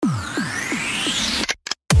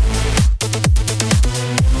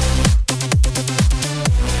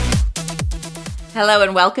Hello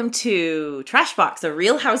and welcome to Trashbox, a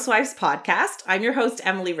Real Housewives podcast. I'm your host,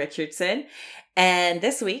 Emily Richardson. And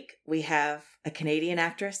this week we have a Canadian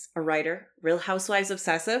actress, a writer, Real Housewives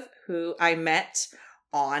obsessive, who I met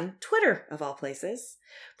on Twitter, of all places.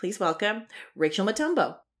 Please welcome Rachel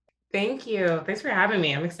Matumbo. Thank you. Thanks for having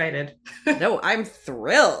me. I'm excited. No, I'm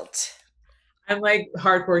thrilled. I'm like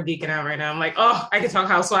hardcore geeking out right now. I'm like, oh, I can talk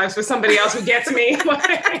Housewives with somebody else who gets me.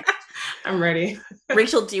 I'm ready.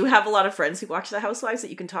 Rachel, do you have a lot of friends who watch The Housewives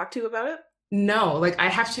that you can talk to about it? No, like I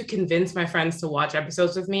have to convince my friends to watch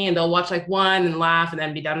episodes with me, and they'll watch like one and laugh and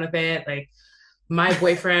then be done with it. Like my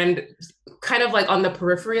boyfriend kind of like on the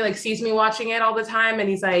periphery, like sees me watching it all the time. And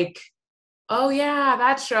he's like, oh yeah,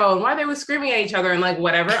 that show. And why they were screaming at each other and like,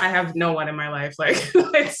 whatever. I have no one in my life. Like,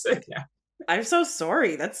 yeah. I'm so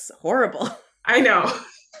sorry. That's horrible. I know.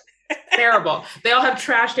 Terrible. They all have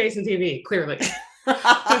trash taste in TV, clearly.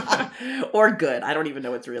 Or good. I don't even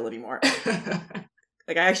know it's real anymore.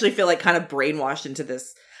 Like, I actually feel like kind of brainwashed into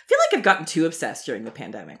this. I feel like I've gotten too obsessed during the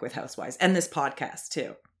pandemic with Housewives and this podcast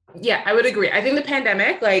too. Yeah, I would agree. I think the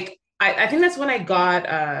pandemic, like, I think that's when I got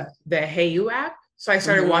the Hey You app. So I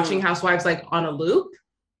started watching Housewives like on a loop.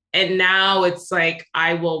 And now it's like,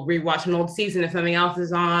 I will rewatch an old season if something else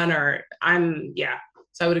is on, or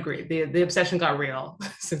So I would agree. The obsession got real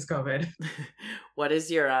since COVID. What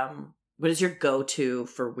is your go-to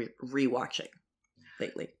for rewatching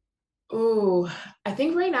lately? Oh, I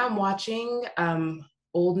think right now I'm watching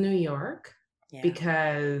Old New York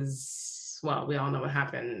because, well, we all know what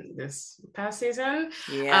happened this past season.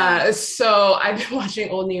 Yeah. So I've been watching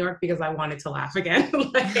Old New York because I wanted to laugh again,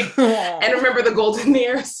 and remember the golden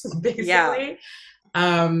years, basically.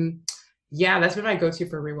 Yeah, that's been my go-to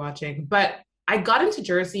for rewatching. But I got into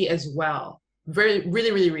Jersey as well,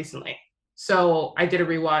 really recently. So I did a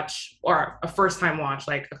rewatch or a first-time watch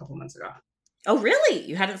like a couple months ago. Oh, really?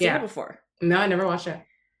 You hadn't seen it before? No, I never watched it.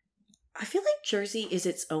 I feel like Jersey is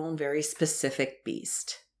its own very specific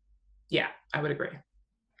beast. Yeah, I would agree.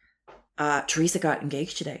 Teresa got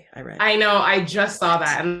engaged today, I read. I know. I just saw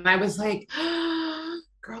that. And I was like,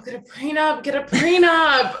 girl, get a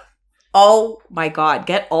prenup. Oh my God.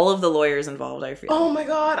 Get all of the lawyers involved, I feel. Oh my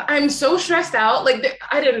God. I'm so stressed out. Like,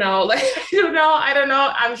 I don't know. Like, I don't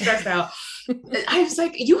know. I'm stressed out. I was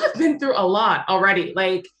like, you have been through a lot already.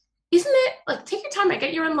 Like, isn't it like, take your time, I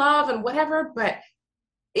get you're in love and whatever, but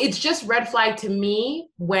it's just red flag to me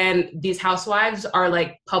when these housewives are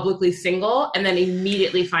like publicly single and then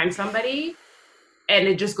immediately find somebody and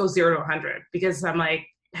it just goes 0 to 100, because I'm like,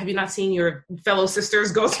 have you not seen your fellow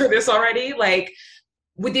sisters go through this already? Like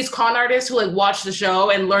with these con artists who like watch the show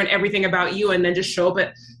and learn everything about you and then just show up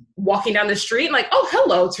at walking down the street and like, oh,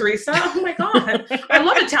 hello, Teresa. Oh my God. I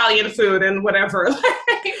love Italian food and whatever.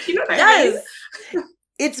 Like, you know what I mean?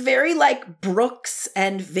 It's very like Brooks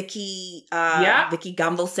and Vicky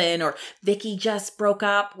Gunvalson, or Vicky just broke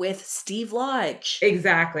up with Steve Lodge.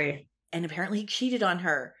 Exactly. And apparently he cheated on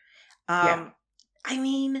her. I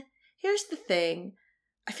mean, here's the thing.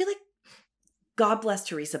 I feel like God bless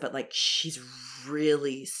Teresa, but like she's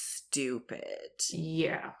really stupid.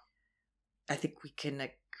 Yeah. I think we can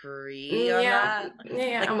agree on that.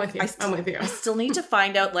 Yeah, like, I'm with you. I'm with you. I still need to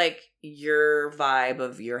find out like your vibe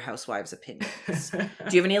of your Housewives opinions. Do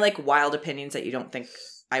you have any like wild opinions that you don't think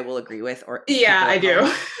I will agree with? Or I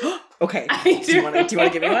do. Okay. I do. Do you want to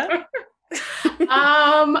give me one?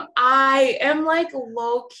 I am like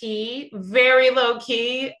low key, very low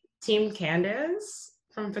key, Team Candace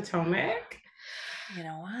from Potomac. You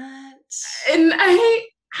know what? And I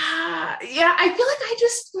feel like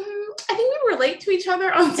I think we relate to each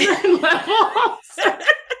other on certain levels.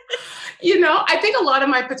 I think a lot of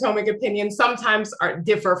my Potomac opinions sometimes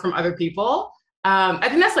differ from other people. I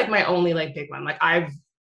think that's like my only like big one. Like I've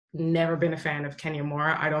never been a fan of Kenya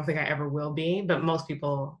Moore. I don't think I ever will be, but most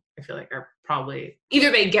people I feel like are probably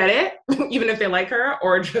either they get it, even if they like her,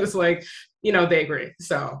 or just like, they agree.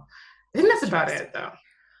 So I think that's about it though.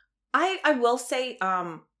 I will say,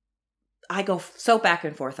 I go so back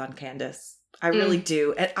and forth on Candace. I really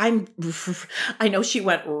do. And I know she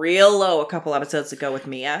went real low a couple episodes ago with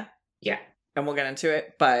Mia. Yeah. And we'll get into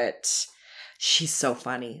it, but she's so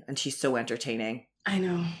funny and she's so entertaining. I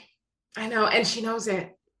know. And she knows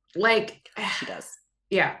it. Like, she does.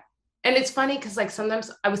 Yeah. And it's funny because like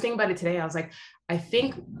sometimes I was thinking about it today. I was like, I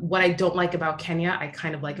think what I don't like about Kenya, I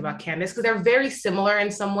kind of like about Candace, because they're very similar in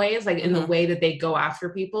some ways, like in the way that they go after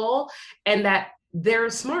people and that they're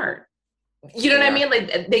smart. You know what I mean?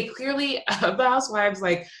 Like they clearly, the housewives,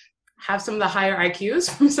 like have some of the higher IQs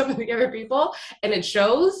from some of the other people, and it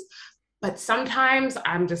shows. But sometimes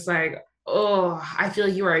I'm just like, oh, I feel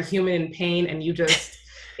you are a human in pain and you just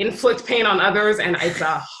inflict pain on others, and it's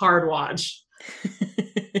a hard watch.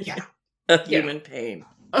 Yeah. Of human pain.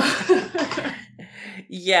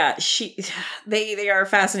 Yeah, they are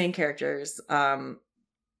fascinating characters. I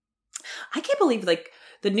can't believe like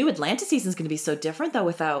the new Atlanta season is going to be so different though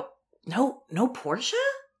without no Portia.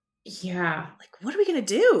 Yeah. Like, what are we going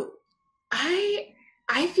to do?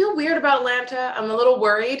 I feel weird about Atlanta. I'm a little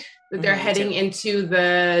worried that they're heading into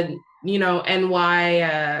the, NY,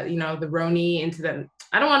 the Roni into the,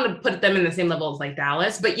 I don't want to put them in the same level as like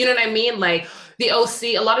Dallas, but you know what I mean? Like the OC,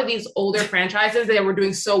 a lot of these older franchises, they were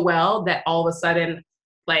doing so well that all of a sudden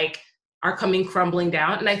like are coming crumbling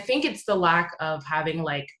down. And I think it's the lack of having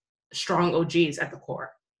like strong OGs at the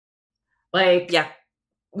core. Like, yeah.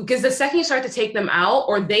 Because the second you start to take them out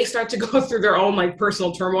or they start to go through their own like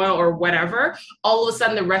personal turmoil or whatever, all of a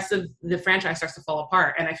sudden the rest of the franchise starts to fall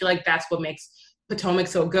apart. And I feel like that's what makes Potomac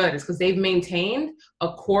so good is because they've maintained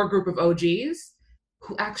a core group of OGs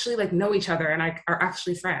who actually like know each other and are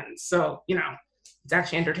actually friends. So, it's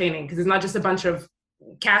actually entertaining because it's not just a bunch of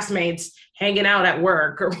castmates hanging out at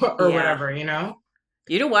work or whatever, You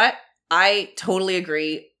know what? I totally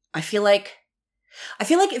agree. I feel like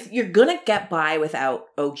if you're going to get by without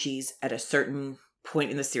OGs at a certain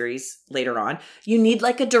point in the series later on, you need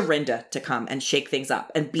like a Dorinda to come and shake things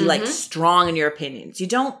up and be like strong in your opinions.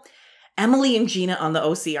 Emily and Gina on the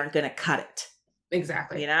OC aren't going to cut it.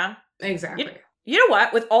 Exactly. Exactly. You know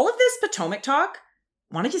what? With all of this Potomac talk,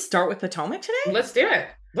 why don't you start with Potomac today? Let's do it.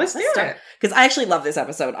 Let's do it. Because I actually love this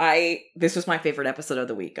episode. This was my favorite episode of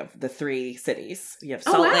the week of the 3 cities. You have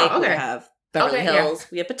Salt Lake, we have Beverly Hills,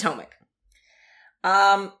 we have Potomac.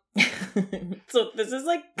 So this is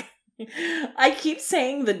like, I keep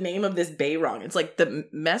saying the name of this bay wrong. It's like the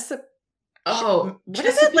what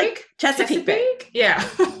is it? Like Chesapeake Bay. Yeah.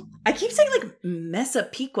 I keep saying like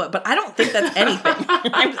Massapequa, but I don't think that's anything.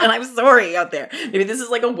 I'm sorry out there. Maybe this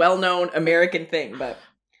is like a well-known American thing, but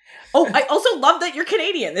I also love that you're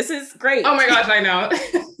Canadian. This is great. Oh my gosh, I know.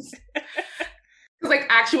 Like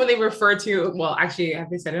actually when they refer to, well, actually,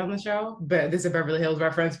 have they said it on the show? But this is a Beverly Hills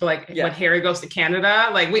reference. But like when Harry goes to Canada,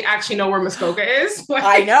 like we actually know where Muskoka is. Like,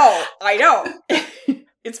 I know.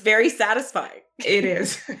 It's very satisfying. It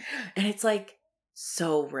is. And it's like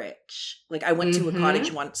so rich. Like I went to a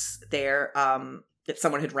cottage once there that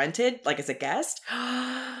someone had rented, like as a guest.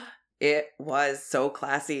 It was so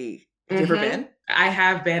classy. Have you ever been? I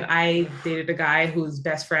have been. I dated a guy whose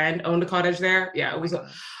best friend owned a cottage there. Yeah, it was.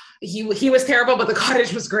 He was terrible, but the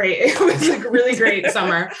cottage was great. It was like a really great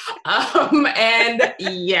summer. And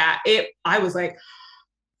yeah, I was like,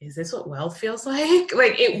 is this what wealth feels like?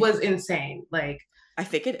 Like it was insane. Like I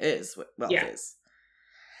think it is what wealth is.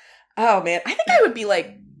 Oh man, I think I would be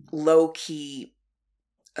like low key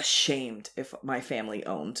ashamed if my family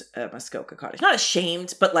owned a Muskoka cottage. Not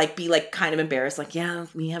ashamed, but like be like kind of embarrassed. Like, yeah,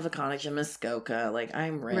 we have a cottage in Muskoka. Like,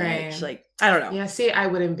 I'm rich. Right. Like, I don't know. Yeah, see, I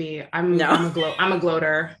wouldn't be. I'm a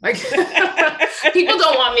gloater. Like, people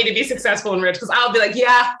don't want me to be successful and rich because I'll be like,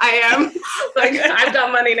 yeah, I am. Like, I've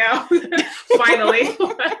got money now. Finally.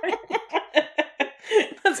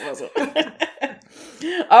 That's awesome.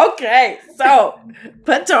 Okay, so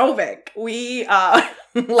Potomac. We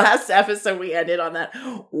last episode we ended on that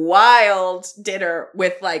wild dinner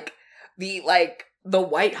with like the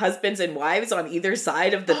white husbands and wives on either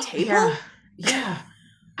side of the table. Yeah.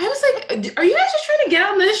 I was like, are you guys just trying to get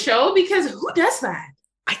on this show? Because who does that?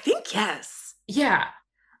 I think yes. Yeah.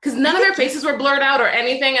 Because none of their faces were blurred out or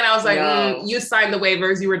anything. And I was like, you signed the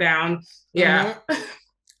waivers, you were down. Yeah.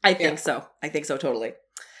 I think so. I think so totally.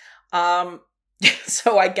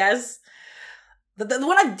 So I guess the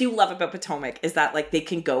what I do love about Potomac is that like they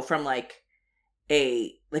can go from like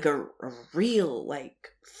a real like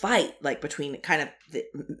fight like between kind of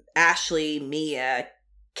Ashley, Mia,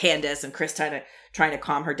 Candace, and Chris trying to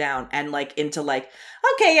calm her down and like into like,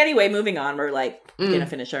 okay, anyway, moving on. We're like gonna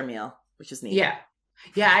finish our meal, which is neat. Yeah.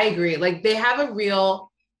 Yeah, I agree. Like they have a real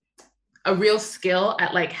skill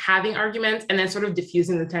at like having arguments and then sort of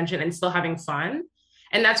diffusing the tension and still having fun.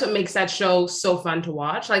 And that's what makes that show so fun to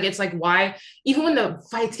watch. Like, it's like why, even when the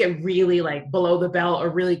fights get really like below the belt or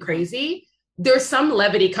really crazy, there's some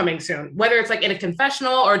levity coming soon, whether it's like in a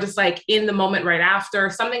confessional or just like in the moment right after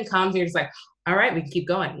something comes and you're just like, all right, we can keep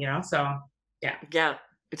going, you know? So yeah. Yeah,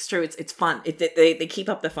 it's true. It's fun. They keep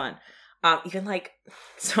up the fun. Even like,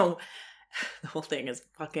 so the whole thing is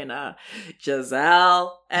fucking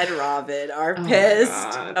Giselle and Robin are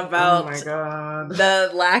pissed about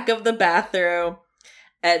the lack of the bathroom.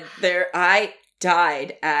 And I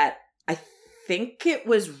died at, I think it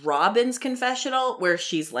was Robin's confessional where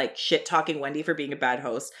she's like shit talking Wendy for being a bad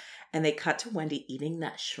host. And they cut to Wendy eating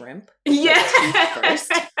that shrimp. Yeah.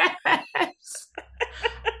 First.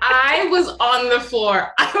 I was on the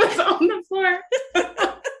floor. I was on the floor.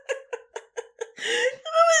 What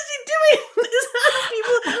was she doing?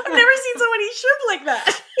 I've never seen somebody shrimp like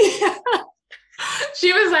that. Yeah.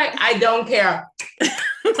 She was like, I don't care.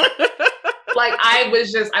 Like, I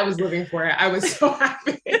was living for it. I was so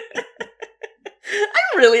happy.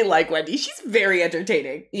 I really like Wendy. She's very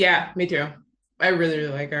entertaining. Yeah, me too. I really,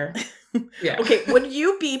 really like her. Yeah. Okay, would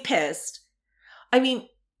you be pissed? I mean,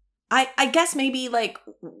 I guess maybe like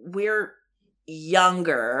we're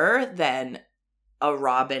younger than a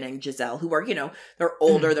Robin and Giselle, who are, they're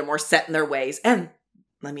older, they're more set in their ways. And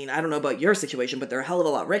I mean, I don't know about your situation, but they're a hell of a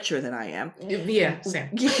lot richer than I am. Yeah, same.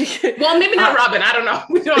 Well, maybe not Robin. I don't know.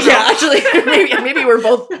 We don't know. Yeah, actually, maybe we're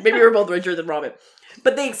both richer than Robin.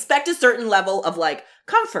 But they expect a certain level of like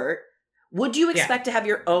comfort. Would you expect to have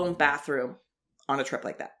your own bathroom on a trip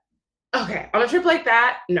like that? Okay, on a trip like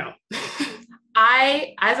that, no.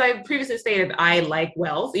 As I previously stated, I like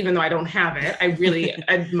Wells, even though I don't have it. I really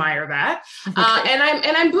admire that. Okay.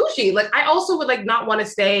 And I'm bougie. Like, I also would like not want to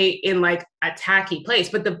stay in like a tacky place,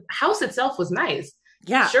 but the house itself was nice.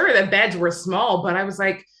 Yeah. Sure, the beds were small, but I was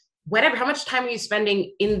like, whatever, how much time are you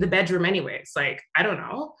spending in the bedroom anyways? Like, I don't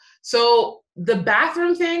know. So the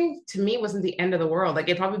bathroom thing to me wasn't the end of the world. Like,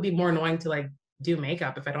 it'd probably be more annoying to like do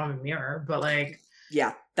makeup if I don't have a mirror, but like.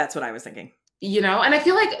 Yeah, that's what I was thinking. And I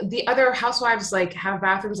feel like the other housewives like have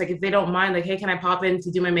bathrooms, like if they don't mind, like, hey, can I pop in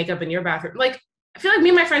to do my makeup in your bathroom? Like, I feel like me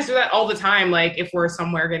and my friends do that all the time, like if we're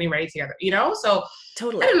somewhere getting ready together, So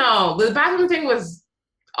totally. I don't know. The bathroom thing was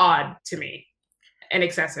odd to me and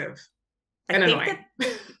excessive and annoying.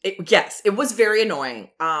 Yes, it was very annoying.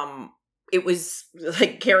 It was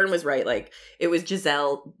like Karen was right. Like it was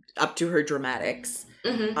Giselle up to her dramatics.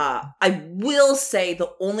 Mm-hmm. I will say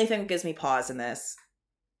the only thing that gives me pause in this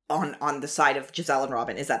on the side of Giselle and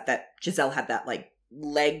Robin is that Giselle had that like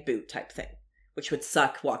leg boot type thing, which would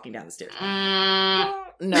suck walking down the stairs.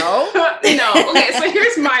 No? No. Okay, so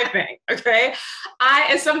here's my thing, okay?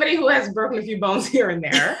 As somebody who has broken a few bones here and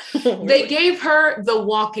there, really? They gave her the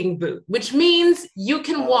walking boot, which means you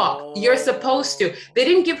can walk. You're supposed to. They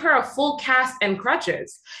didn't give her a full cast and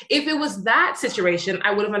crutches. If it was that situation,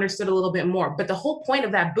 I would have understood a little bit more. But the whole point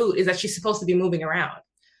of that boot is that she's supposed to be moving around.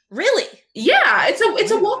 Really? Yeah,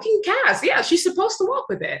 it's a walking cast. Yeah, she's supposed to walk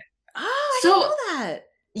with it. Oh, I didn't know that.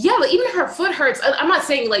 Yeah, like even her foot hurts. I'm not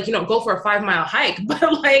saying like, go for a 5-mile hike, but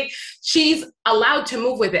like she's allowed to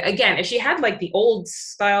move with it. Again, if she had like the old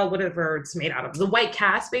style, whatever it's made out of, the white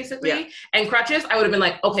cast basically, and crutches, I would have been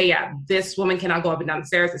like, okay, yeah, this woman cannot go up and down the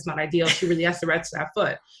stairs. It's not ideal. She really has to rest that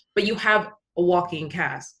foot. But you have a walking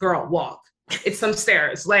cast. Girl, walk. It's some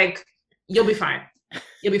stairs. Like, you'll be fine.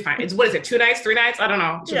 You'll be fine. It's, what is it, 2 nights, 3 nights? I don't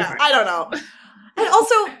know. I don't know. And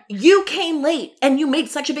also, you came late and you made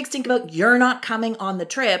such a big stink about you're not coming on the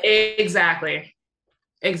trip. Exactly.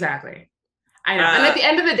 I know. And at the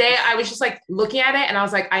end of the day, I was just like looking at it and I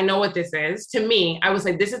was like, I know what this is. To me, I was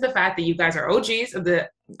like, this is the fact that you guys are OGs of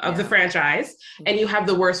the franchise and you have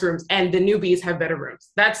the worst rooms and the newbies have better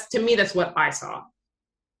rooms. That's what I saw.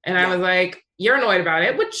 And I was like, you're annoyed about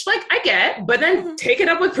it, which like I get, but then take it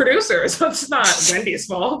up with producers. So it's not Wendy's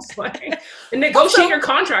fault. Like, and negotiate your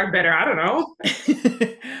contract better. I don't know.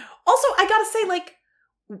 Also, I gotta say, like,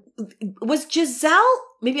 was Giselle,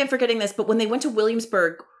 maybe I'm forgetting this, but when they went to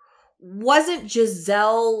Williamsburg, wasn't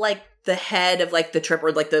Giselle like the head of like the trip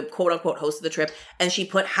or like the quote unquote host of the trip? And she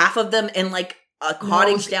put half of them in like a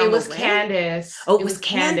cottage down the way? It was Candace. Oh, it was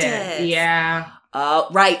Candace. Yeah.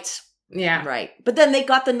 Right. Yeah. Right. But then they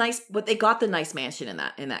got the nice mansion in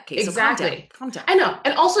that case. Exactly. So calm down. I know.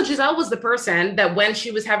 And also Giselle was the person that when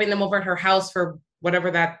she was having them over at her house for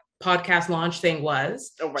whatever that podcast launch thing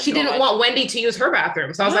was, she didn't want Wendy to use her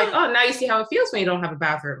bathroom. So I was like, oh, now you see how it feels when you don't have a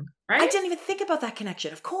bathroom. Right. I didn't even think about that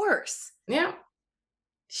connection. Of course. Yeah.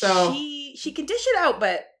 So she can dish it out,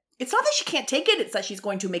 but it's not that she can't take it. It's that she's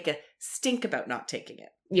going to make a stink about not taking it.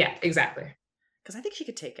 Yeah, exactly. Because I think she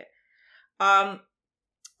could take it.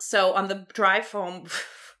 So on the drive home,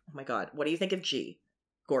 oh my God, what do you think of G?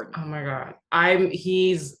 Gordon? Oh my God.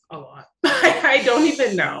 He's a lot. I don't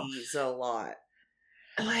even know. He's a lot.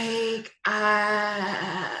 Like,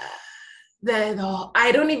 I'm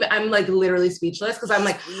like literally speechless because I'm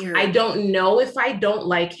like, weird. I don't know if I don't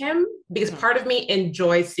like him because part of me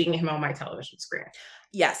enjoys seeing him on my television screen.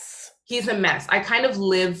 Yes. He's a mess. I kind of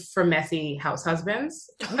live for messy house husbands.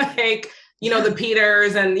 Like, the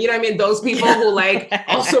Peters and, those people who like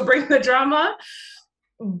also bring the drama.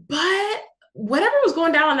 But whatever was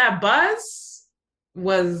going down on that bus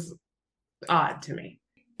was odd to me.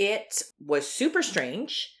 It was super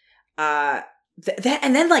strange. And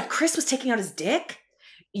then like Chris was taking out his dick.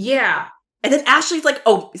 Yeah. And then Ashley's like,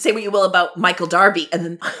 oh, say what you will about Michael Darby. And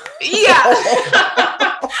then Yeah.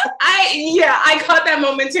 I caught that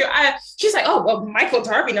moment too. She's like, oh, well, Michael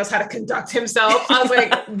Darby knows how to conduct himself. I was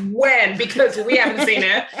like, when? Because we haven't seen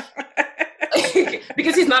it.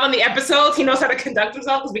 Because he's not on the episodes. He knows how to conduct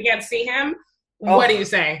himself because we can't see him. Oh. What are you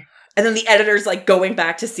saying? And then the editor's like going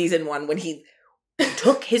back to season 1 when he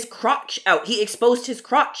took his crotch out. He exposed his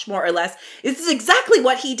crotch, more or less. This is exactly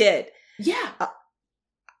what he did. Yeah.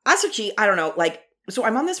 As for G, I don't know, like, so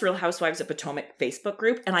I'm on this Real Housewives of Potomac Facebook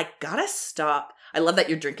group, and I gotta stop. I love that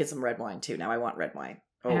you're drinking some red wine, too. Now I want red wine.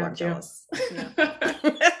 Oh, I'm jealous. Yeah.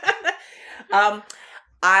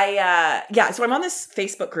 So I'm on this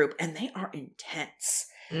Facebook group, and they are intense.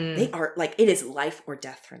 They are, like, it is life or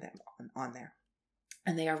death for them on there.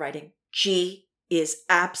 And they are writing, G is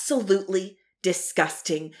absolutely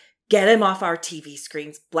disgusting. Get him off our TV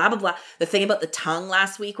screens. Blah, blah, blah. The thing about the tongue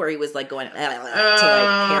last week where he was like going to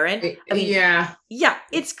like Karen. I mean, yeah,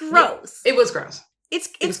 it's gross. It was gross.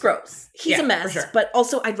 It's gross. He's a mess. Sure. But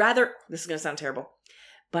also I'd rather, this is going to sound terrible,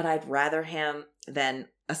 but I'd rather him than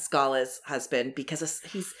Askale's husband because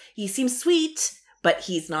he seems sweet, but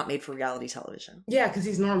he's not made for reality television. Yeah, because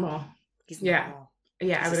he's normal. He's normal.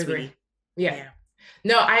 Yeah, I would agree. Yeah.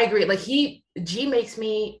 No, I agree. Like G makes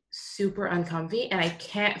me super uncomfy and I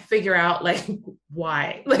can't figure out like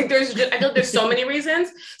why. Like I feel like there's so many reasons.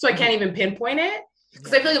 So I can't even pinpoint it.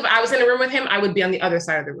 Because I feel like if I was in a room with him, I would be on the other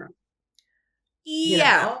side of the room. Yeah.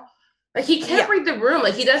 You know? Like he can't read the room.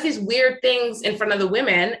 Like he does these weird things in front of the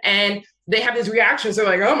women and they have these reactions. They're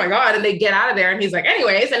like, oh my God. And they get out of there. And he's like,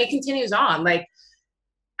 anyways, and he continues on. Like,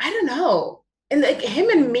 I don't know. And like him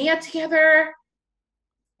and Mia together,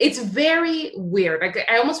 it's very weird. Like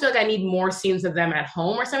I almost feel like I need more scenes of them at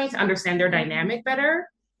home or something to understand their dynamic better.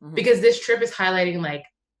 Because this trip is highlighting like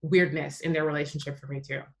weirdness in their relationship for me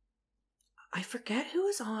too. I forget who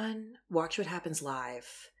was on Watch What Happens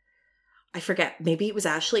Live. I forget. Maybe it was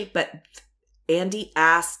Ashley, but Andy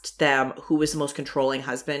asked them who was the most controlling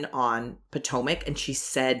husband on Potomac, and she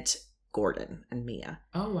said Gordon and Mia.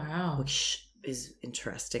 Oh, wow. Which is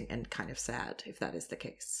interesting and kind of sad if that is the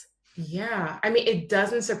case. Yeah. I mean, it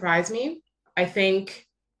doesn't surprise me. I think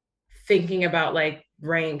thinking about like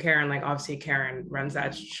Ray and Karen, like obviously Karen runs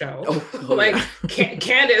that show. Like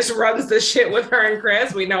Candace runs the shit with her and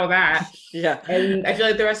Chris. We know that. Yeah. And I feel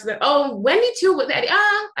like the rest of them, Wendy too with Eddie.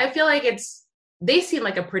 I feel like they seem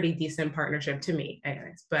like a pretty decent partnership to me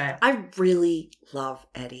anyways, but I really love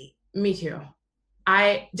Eddie. Me too.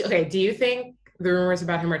 Okay, do you think the rumors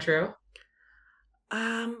about him are true?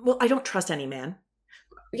 Well, I don't trust any man.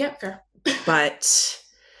 Yeah, fair. But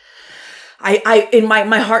I in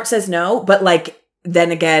my heart says no, but like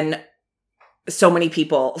then again, so many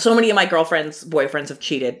of my girlfriends' boyfriends have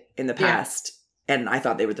cheated in the past, and I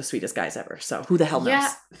thought they were the sweetest guys ever. So who the hell knows?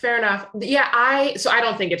 Yeah, fair enough. Yeah, I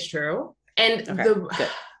don't think it's true. And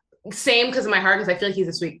same because of my heart, because I feel like he's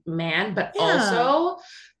a sweet man, but also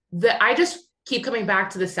I just keep coming back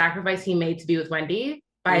to the sacrifice he made to be with Wendy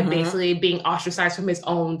by basically being ostracized from his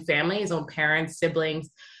own family, his own parents,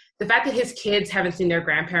 siblings. The fact that his kids haven't seen their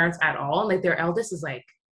grandparents at all, and like their eldest is like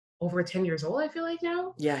over 10 years old, I feel like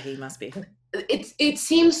now. Yeah, he must be. It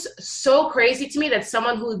seems so crazy to me that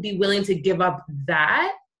someone who would be willing to give up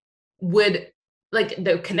that would, like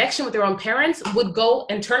the connection with their own parents, would go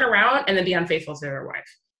and turn around and then be unfaithful to their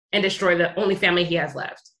wife and destroy the only family he has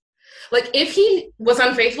left. Like if he was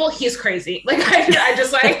unfaithful, he's crazy. Like I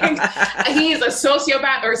just like, he's a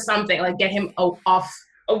sociopath or something. Like get him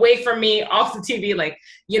away from me, off the TV, like,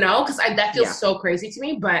 because that feels so crazy to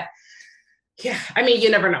me. But yeah, I mean, you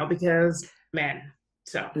never know because men.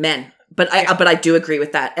 But I do agree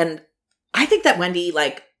with that. And I think that Wendy,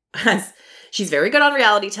 like, she's very good on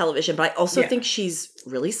reality television, but I also think she's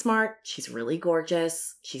really smart. She's really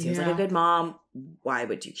gorgeous. She seems like a good mom. Why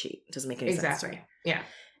would you cheat? It doesn't make any sense. Exactly. Yeah.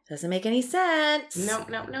 Doesn't make any sense. No.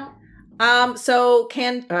 So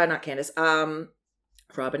not Candace.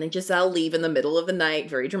 Robin and Giselle leave in the middle of the night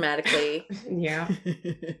very dramatically. Yeah.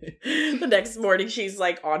 The next morning, she's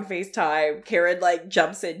like on FaceTime. Karen like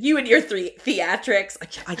jumps in. You and your theatrics.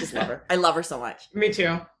 I just love her. I love her so much. Me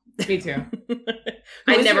too.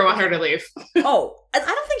 I never want her to leave. I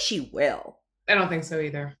don't think she will. I don't think so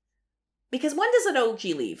either. Because when does an OG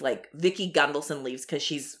leave? Like Vicky Gunvalson leaves because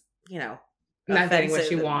she's, not getting what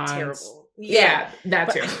she wants. Terrible. Yeah,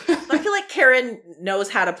 that too. I feel like Karen knows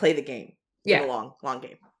how to play the game. Yeah. The long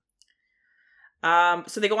game.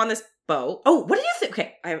 So they go on this boat. Oh, what do you think?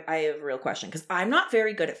 Okay, I have a real question because I'm not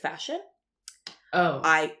very good at fashion. Oh.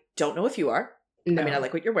 I don't know if you are. No. I mean, I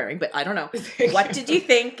like what you're wearing, but I don't know. What did you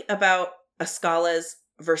think about Askale's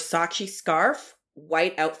Versace scarf,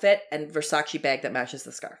 white outfit, and Versace bag that matches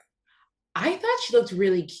the scarf? I thought she looked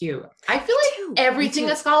really cute. I feel Me like too. everything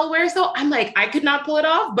that Scala wears, though, I'm like, I could not pull it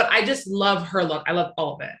off, but I just love her look. I love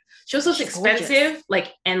all of it. She was so She's expensive, gorgeous.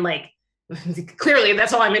 like, and like, clearly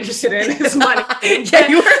that's all I'm interested in is money. Yeah,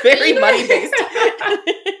 you are very money based.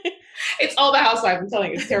 It's all the housewife. I'm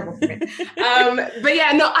telling you, it's terrible for me. But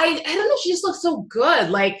yeah, no, I don't know. She just looks so good,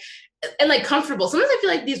 like, and like comfortable. Sometimes I feel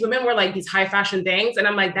like these women wear like these high fashion things, and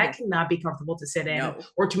I'm like, that cannot be comfortable to sit in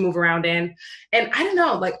or to move around in. And I don't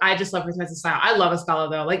know, like, I just love her sense of style. I love Escala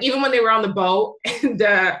though. Like, even when they were on the boat and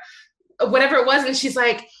whatever it was, and she's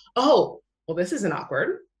like, oh, well, this isn't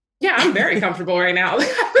awkward. Yeah, I'm very comfortable right now. I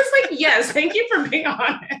was like, yes, thank you for being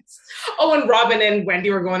honest. Oh, and Robin and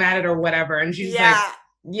Wendy were going at it or whatever, and she's like,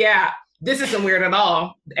 yeah, this isn't weird at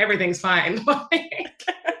all. Everything's fine.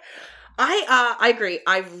 I agree.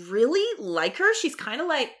 I really like her. She's kind of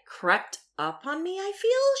like crept up on me, I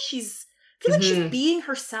feel. I feel like she's being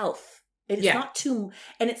herself. It's not too,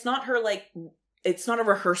 and it's not her like, it's not a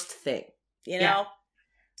rehearsed thing, you know?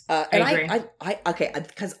 And I agree. Okay,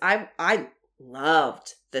 because I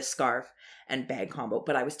loved this scarf and bag combo,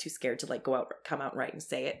 but I was too scared to like come out right and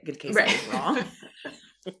say it in case I was wrong.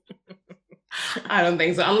 I don't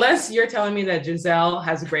think so. Unless you're telling me that Giselle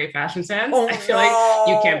has a great fashion sense, I feel like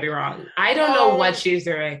you can't be wrong. I don't know what she's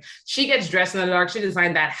doing. She gets dressed in the dark. She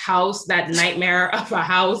designed that house, that nightmare of a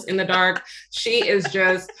house in the dark. She is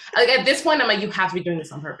just like, at this point, I'm like, you have to be doing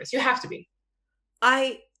this on purpose. You have to be.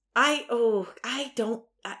 I don't.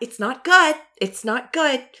 It's not good. It's not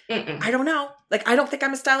good. Mm-mm. I don't know. Like, I don't think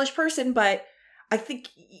I'm a stylish person, but I think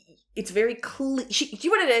it's very clear. See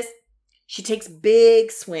what it is? She takes big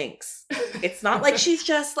swings. It's not like she's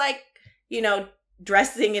just like,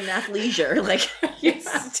 dressing in athleisure. Like,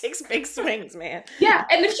 it takes big swings, man. Yeah.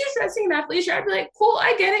 And if she's dressing in athleisure, I'd be like, cool,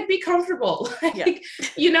 I get it. Be comfortable. Like,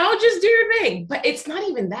 just do your thing. But it's not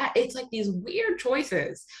even that. It's like these weird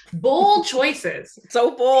choices, bold choices.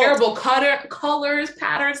 So bold. Terrible colors,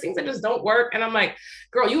 patterns, things that just don't work. And I'm like,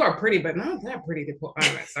 girl, you are pretty, but not that pretty to put on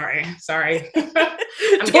it. Sorry.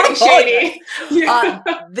 I'm getting shady.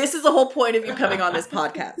 This is the whole point of you coming on this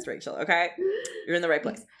podcast, Rachel. Okay. You're in the right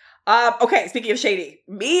place. Okay, speaking of shady,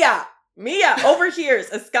 Mia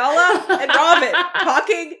overhears Escala and Robin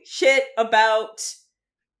talking shit about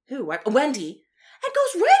Wendy, and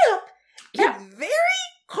goes right up and very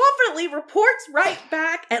confidently reports right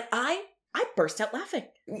back, and I burst out laughing.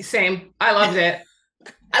 Same. I loved it.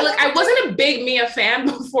 I wasn't a big Mia fan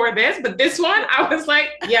before this, but this one, I was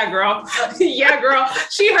like, yeah, girl. Yeah, girl.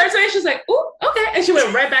 She heard something, she's like, ooh, okay. And she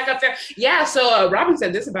went right back up there. Yeah, so Robin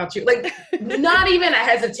said this about you. Like, not even a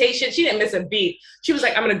hesitation. She didn't miss a beat. She was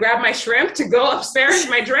like, I'm going to grab my shrimp to go upstairs to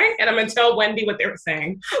my drink, and I'm going to tell Wendy what they were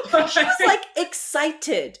saying. She was like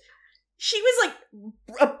excited. She was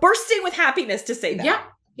like bursting with happiness to say that.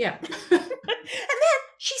 Yeah. And then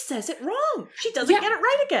she says it wrong. She doesn't get it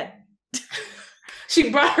right again. She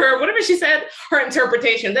brought her, whatever she said, her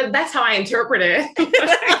interpretation. That's how I interpret it.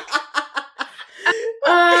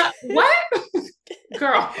 What?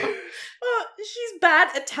 Girl. She's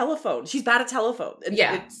bad at telephone. And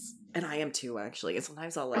and I am too, actually. And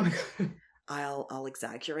sometimes I'll like, I'll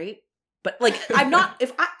exaggerate. But like, I'm not,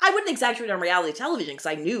 if I wouldn't exaggerate on reality television because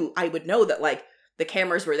I would know that like the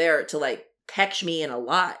cameras were there to like catch me in a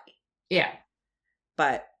lie. Yeah.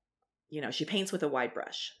 But, she paints with a wide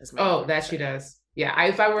brush. She does. Yeah,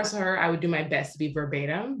 if I were her, I would do my best to be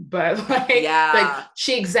verbatim, but like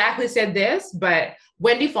she exactly said this, but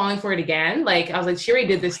Wendy falling for it again, like I was like, she already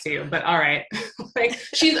did this to you, but all right. Like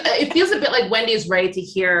it feels a bit like Wendy is ready to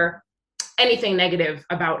hear anything negative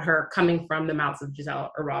about her coming from the mouths of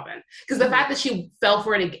Giselle or Robin. Because the fact that she fell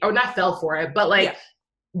for it, or not fell for it, but like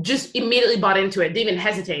just immediately bought into it, didn't even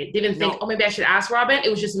hesitate, didn't think, oh, maybe I should ask Robin. It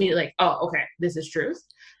was just immediately like, oh, okay, this is truth.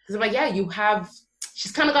 Because I'm like,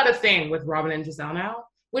 she's kind of got a thing with Robin and Giselle now,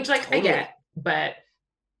 which like totally. I get, but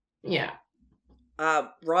yeah.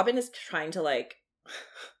 Robin is trying to really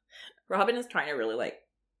like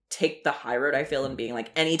take the high road, I feel, and being like,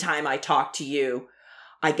 anytime I talk to you,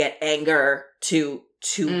 I get anger to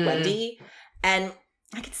Wendy. And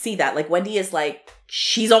I could see that. Like Wendy is like,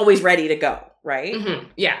 she's always ready to go, right? Mm-hmm.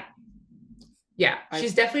 Yeah. Yeah,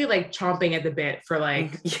 she's definitely like chomping at the bit for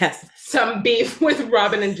like some beef with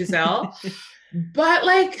Robin and Giselle. But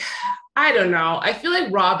like, I don't know. I feel like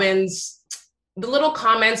the little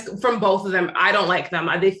comments from both of them, I don't like them.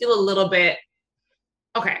 They feel a little bit,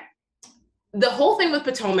 okay. The whole thing with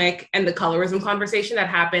Potomac and the colorism conversation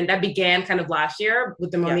that began kind of last year with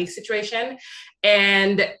the Monique situation.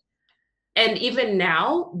 And even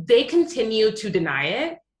now, they continue to deny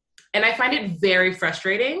it. And I find it very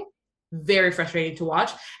frustrating to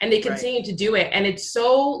watch. And they continue to do it. And it's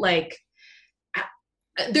so like,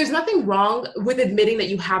 there's nothing wrong with admitting that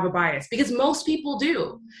you have a bias because most people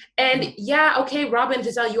do. And yeah, okay, Robin,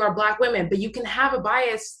 Giselle, you are Black women, but you can have a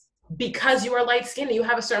bias because you are light skinned and you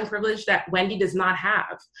have a certain privilege that Wendy does not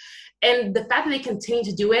have. And the fact that they continue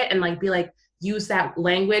to do it and like be like, use that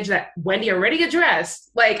language that Wendy already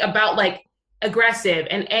addressed, like about like aggressive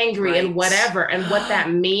and angry and whatever, and what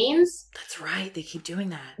that means. That's right. They keep doing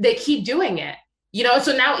that. They keep doing it. You know,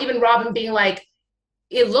 so now even Robin being like,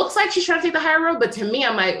 it looks like she's trying to take the higher road, but to me,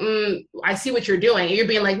 I'm like, I see what you're doing. And you're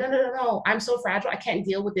being like, no, I'm so fragile. I can't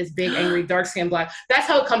deal with this big, angry, dark-skinned Black. That's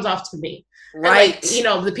how it comes off to me. Right. And like, you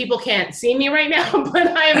know, the people can't see me right now,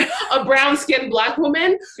 but I'm a brown-skinned Black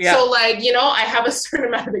woman. Yeah. So like, you know, I have a certain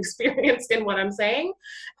amount of experience in what I'm saying.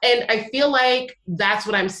 And I feel like that's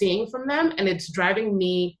what I'm seeing from them. And it's driving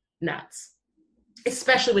me nuts,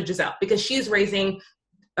 especially with Giselle, because she's raising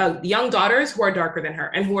young daughters who are darker than her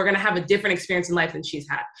and who are going to have a different experience in life than she's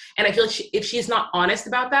had. And I feel like if she's not honest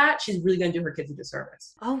about that, she's really going to do her kids a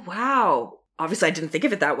disservice. Oh, wow. Obviously, I didn't think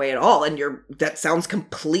of it that way at all. And that sounds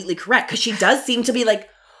completely correct. Because she does seem to be like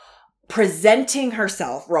presenting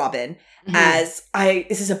herself, Robin, as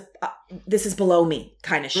this is below me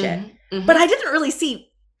kind of shit. But I didn't really see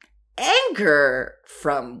anger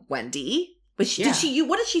from Wendy. But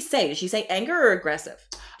what did she say? Did she say anger or aggressive?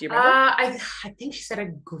 Do you remember? I think she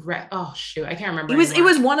said oh shoot, I can't remember. It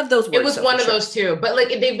was one of those words. It was one of those two. But like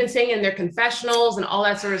they've been saying in their confessionals and all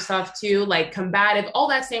that sort of stuff too, like combative, all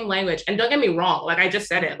that same language. And don't get me wrong, like I just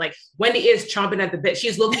said it, like Wendy is chomping at the bit.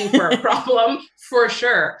 She's looking for a problem for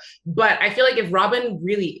sure. But I feel like if Robin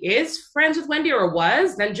really is friends with Wendy or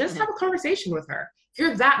was, then just have a conversation with her. If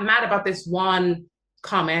you're that mad about this one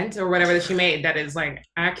comment or whatever that she made that is like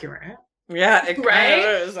accurate. Yeah,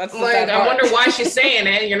 right. That's like I wonder why she's saying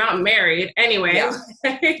it. You're not married, anyway. Yeah.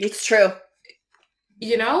 It's true.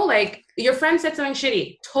 You know, like your friend said something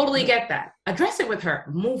shitty. Totally get that. Address it with her.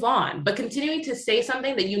 Move on. But continuing to say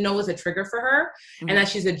something that you know is a trigger for her and that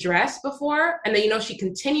she's addressed before, and that you know she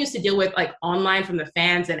continues to deal with like online from the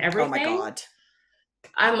fans and everything. Oh my God.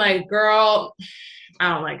 I'm like, girl,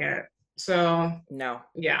 I don't like it. So no.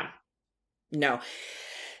 Yeah. No.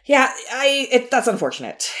 Yeah, that's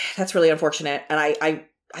unfortunate. That's really unfortunate. And I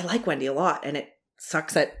like Wendy a lot, and it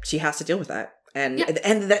sucks that she has to deal with that. And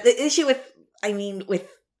the issue with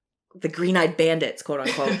the green-eyed bandits, quote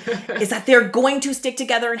unquote, is that they're going to stick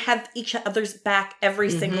together and have each other's back every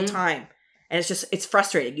single time. And it's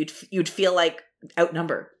frustrating. You'd feel like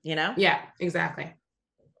outnumbered, you know? Yeah, exactly.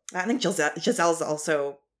 I think Giselle's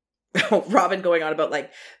also Robin going on about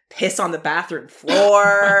like piss on the bathroom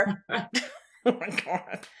floor. Oh my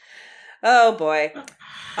God. Oh boy.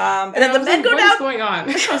 And then the men go down. What is going on?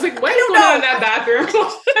 I was like, what is going on in that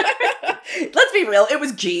bathroom? Let's be real. It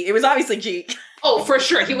was G. It was obviously G. Oh, for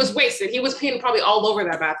sure. He was wasted. He was peeing probably all over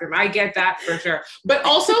that bathroom. I get that for sure. But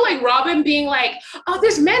also like Robin being like, oh,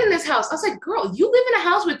 there's men in this house. I was like, girl, you live in a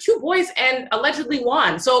house with 2 boys and allegedly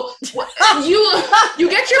 1. So you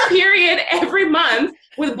get your period every month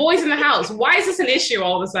with boys in the house. Why is this an issue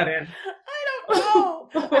all of a sudden? I don't know.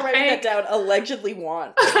 I'm writing that down. Allegedly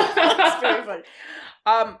 1. That's very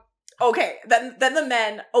funny. Okay. Then the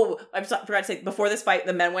men. Oh, I forgot to say before this fight,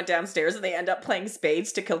 the men went downstairs and they end up playing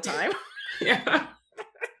spades to kill time. Yeah.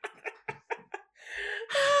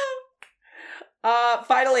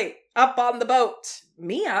 Finally, up on the boat,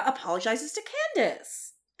 Mia apologizes to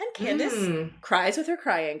Candace, and Candace cries with her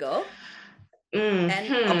triangle and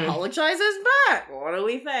apologizes back. What do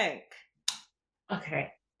we think?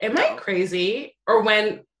 Okay. Am I crazy? Or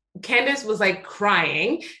when Candace was like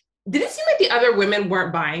crying, did it seem like the other women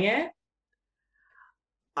weren't buying it?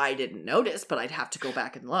 I didn't notice, but I'd have to go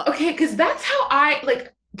back and look. Okay, because that's how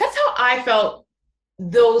I felt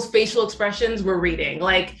those facial expressions were reading.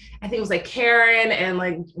 Like, I think it was like Karen and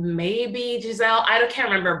like maybe Giselle. Can't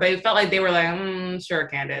remember, but it felt like they were like, sure,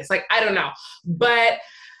 Candace. Like, I don't know. But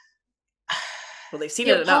well, they've seen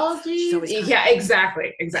it enough. Yeah,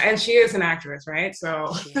 exactly. And she is an actress, right?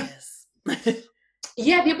 So she is.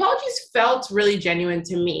 Yeah, the apologies felt really genuine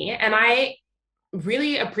to me. And I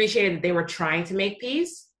really appreciated that they were trying to make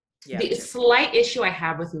peace. Yeah, the slight issue I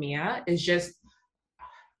have with Mia is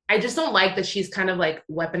I just don't like that she's kind of like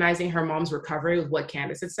weaponizing her mom's recovery with what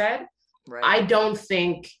Candace had said. Right. I don't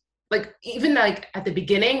think, like, even like at the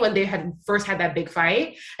beginning when they had first had that big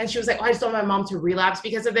fight and she was like, oh, I just don't want my mom to relapse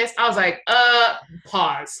because of this. I was like,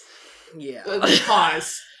 pause. Yeah.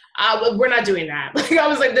 Pause. We're not doing that. Like, I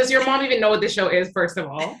was like, does your mom even know what this show is, first of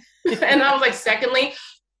all? And I was like, secondly,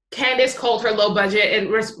 Candace called her low budget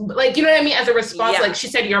and like, you know what I mean? As a response, like she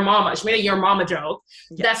said, your mama, she made a your mama joke.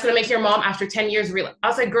 Yeah. That's going to make your mom after 10 years relapse. I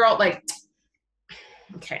was like, girl, like,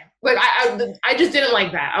 okay. Like I just didn't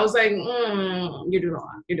like that. I was like, you're doing a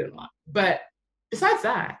lot. You're doing a lot. But besides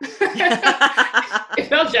that, it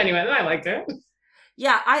felt genuine and I liked it.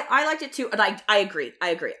 Yeah, I liked it too. And I agree.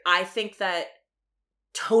 I think that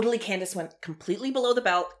totally Candace went completely below the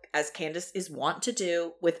belt, as Candace is wont to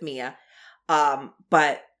do with Mia.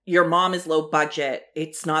 But your mom is low budget.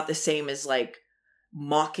 It's not the same as like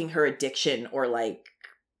mocking her addiction or like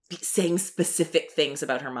saying specific things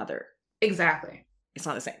about her mother. Exactly. It's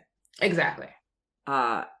not the same. Exactly.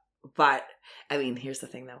 But I mean, here's the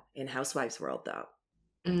thing though. In Housewives world though,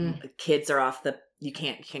 kids are off the, you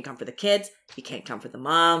can't come for the kids. You can't come for the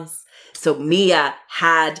moms. So Mia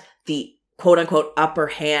had the quote unquote upper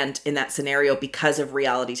hand in that scenario because of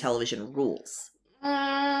reality television rules.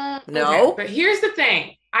 No? Okay, but here's the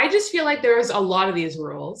thing. I just feel like there's a lot of these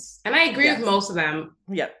rules and I agree with most of them.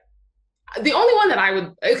 Yep. The only one that I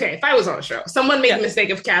would, if I was on a show, someone made the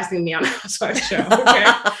mistake of casting me on a Housewives show. Okay.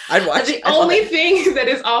 I'd watch the only thing that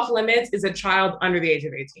is off limits is a child under the age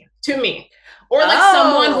of 18 to me. Or like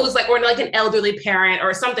someone who's like, or like an elderly parent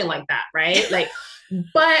or something like that, right? Like,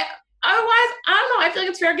 but otherwise, I don't know. I feel like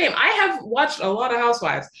it's fair game. I have watched a lot of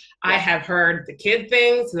Housewives. I have heard the kid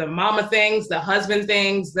things, the mama things, the husband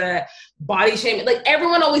things, the body shaming. Like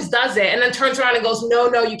everyone always does it and then turns around and goes,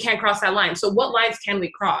 no, you can't cross that line. So what lines can we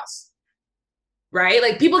cross? Right?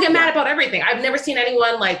 Like people get mad about everything. I've never seen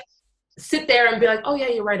anyone like sit there and be like, oh yeah,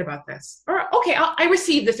 you're right about this. Or okay, I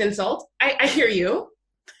received this insult. I hear you.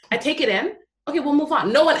 I take it in. Okay, we'll move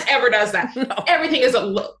on. No one ever does that. No. Everything's a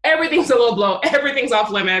low blow. Everything's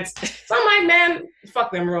off limits. So I'm like, man,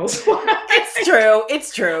 fuck them rules.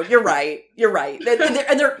 It's true. You're right.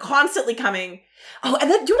 And they're constantly coming. Oh,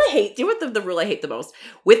 and then do you know what the rule I hate the most?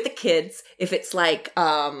 With the kids, if it's like,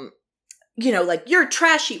 like you're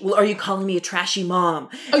trashy. Well, are you calling me a trashy mom?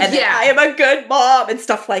 And I am a good mom and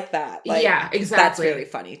stuff like that. Like, yeah, exactly. That's really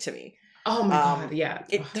funny to me. Oh my God, yeah.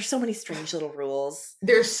 There's so many strange little rules.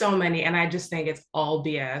 There's so many, and I just think it's all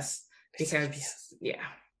BS because,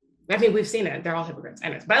 I mean, we've seen it. They're all hypocrites.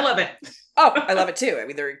 Anyways, but I love it. Oh, I love it too. I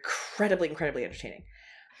mean, they're incredibly, incredibly entertaining.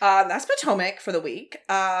 That's Potomac for the week.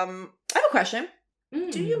 I have a question.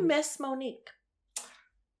 Do you miss Monique?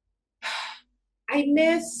 I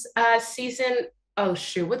miss season,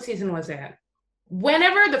 what season was it?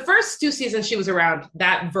 Whenever the first 2 seasons she was around,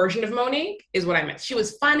 that version of Monique is what I miss. She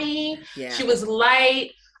was funny. Yeah. She was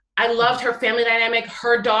light. I loved her family dynamic.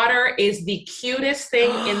 Her daughter is the cutest thing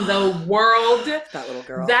in the world.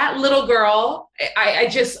 That little girl. I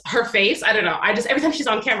just, her face, I don't know. Every time she's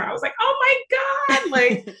on camera, I was like, oh my God.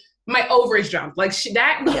 Like my ovaries jumped. Like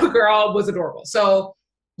that little girl was adorable. So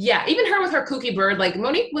yeah, even her with her kooky bird, like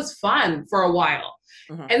Monique was fun for a while.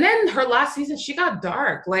 Mm-hmm. And then her last season, she got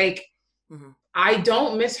dark. Like, I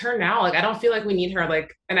don't miss her now. Like, I don't feel like we need her.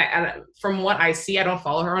 Like, and from what I see, I don't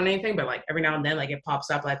follow her on anything, but like every now and then, like it pops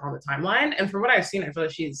up like on the timeline. And from what I've seen, I feel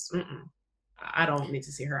like I don't need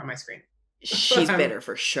to see her on my screen. She's bitter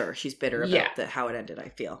for sure. She's bitter about how it ended, I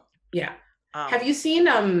feel. Yeah. Have you seen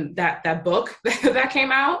that book that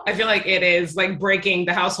came out? I feel like it is like breaking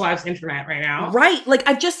the Housewives internet right now. Right. Like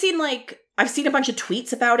I've seen a bunch of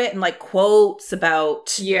tweets about it and like quotes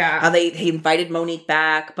about how they invited Monique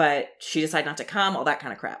back, but she decided not to come, all that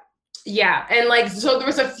kind of crap. Yeah. And like, so there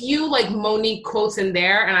was a few like Monique quotes in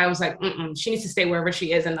there and I was like, she needs to stay wherever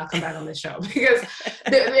she is and not come back on this show because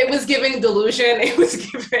it was giving delusion. It was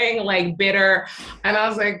giving like bitter. And I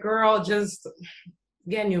was like, girl, just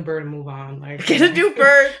get a new bird and move on. Like, get a new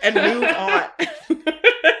bird and move on.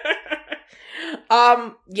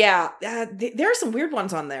 There are some weird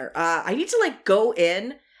ones on there. I need to like go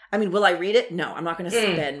in. I mean, will I read it? No, I'm not going to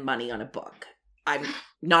spend money on a book. I'm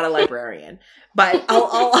not a librarian, but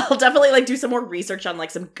I'll definitely like do some more research on like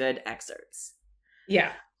some good excerpts.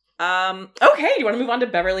 Yeah. Okay. You want to move on to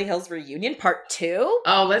Beverly Hills Reunion Part 2?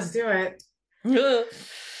 Oh, let's do it.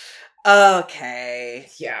 Okay.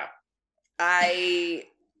 Yeah.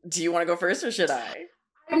 Do you want to go first or should I?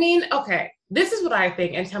 I mean, okay, this is what I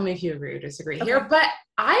think, and tell me if you agree or disagree here, but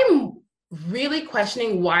I'm really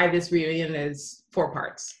questioning why this reunion is 4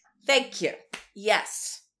 parts. Thank you.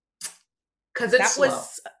 Yes. Because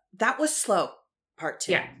that was slow, part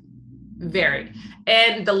 2. Yeah, very.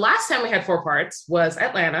 And the last time we had 4 parts was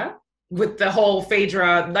Atlanta with the whole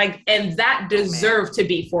Phaedra, like, and that deserved to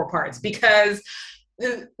be 4 parts because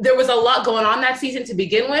there was a lot going on that season to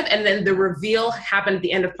begin with, and then the reveal happened at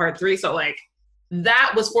the end of part 3. So like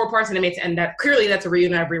that was 4 parts, and it made and that clearly that's a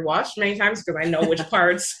reunion I've rewatched many times because I know which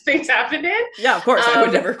parts things happened in. Yeah, of course, I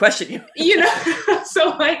would never question you. You know,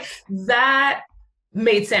 so like that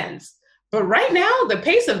made sense. But right now, the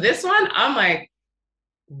pace of this one, I'm like,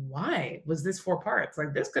 why was this 4 parts?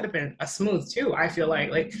 Like, this could have been a smooth 2, I feel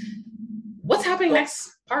like what's happening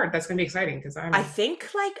next part that's gonna be exciting? Because I think,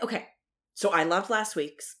 like, okay, so I loved last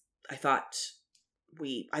week's. I thought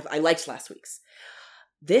I liked last week's.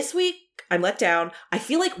 This week, I'm let down. I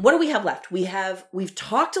feel like, what do we have left? We've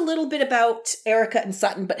talked a little bit about Erica and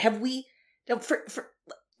Sutton, but have we,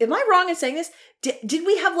 am I wrong in saying this? Did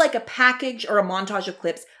we have like a package or a montage of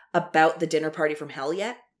clips about the dinner party from hell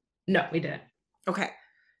yet? No, we didn't. Okay.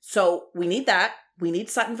 So we need that. We need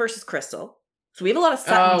Sutton versus Crystal. So we have a lot of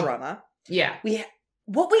Sutton drama. Yeah.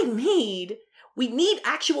 What we need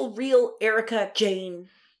actual real Erica Jane,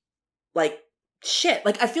 like, shit.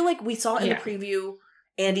 Like, I feel like we saw in the preview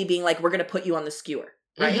Andy being like, we're going to put you on the skewer,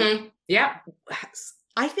 right? Mm-hmm. Yeah.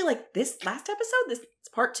 I feel like this last episode, this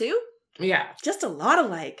part 2, yeah, just a lot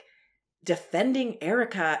of like defending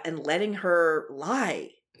Erica and letting her lie.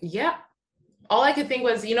 Yeah. All I could think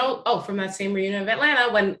was, from that same reunion of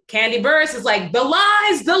Atlanta when Candy Burris is like, the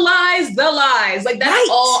lies, the lies, the lies. Like, that's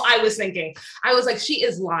all I was thinking. I was like, she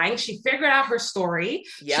is lying. She figured out her story.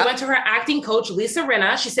 Yep. She went to her acting coach, Lisa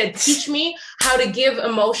Rinna. She said, teach me how to give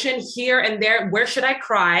emotion here and there. Where should I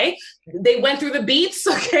cry? They went through the beats.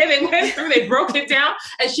 Okay. They broke it down,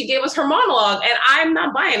 and she gave us her monologue, and I'm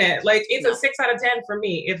not buying it. Like, it's a 6 out of 10 for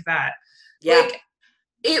me, if that. Yeah. Like,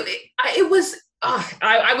 it was...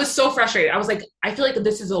 I was so frustrated. I was like, I feel like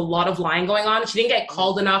this is a lot of lying going on. She didn't get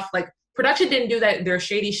called enough. Like, production didn't do their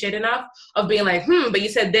shady shit enough of being like, but you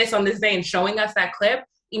said this on this day, and showing us that clip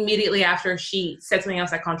immediately after she said something else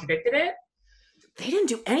that contradicted it. They didn't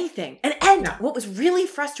do anything. And no. What was really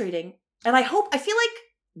frustrating, and I feel like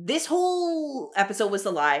this whole episode was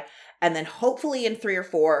the lie, and then hopefully in 3 or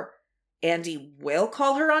 4, Andy will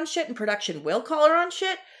call her on shit and production will call her on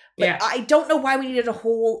shit. But I don't know why we needed a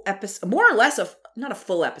whole episode, more or less not a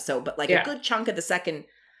full episode, but like a good chunk of the second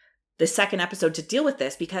episode to deal with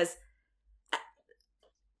this, because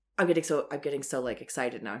I'm getting so like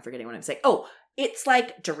excited now. I'm forgetting what I'm saying. Oh, it's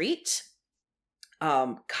like Dorit,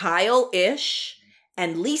 Kyle-ish,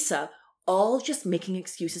 and Lisa all just making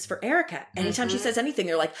excuses for Erica. Anytime she says anything,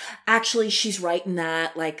 they're like, actually, she's right in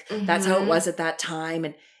that. Like, that's how it was at that time.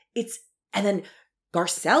 And then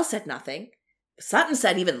Garcelle said nothing. Sutton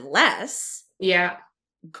said even less. Yeah.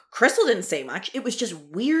 Crystal didn't say much. It was just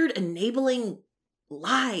weird, enabling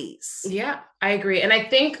lies. Yeah, I agree. And I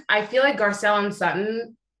feel like Garcelle and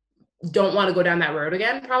Sutton don't want to go down that road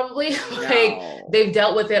again, probably. No. Like, they've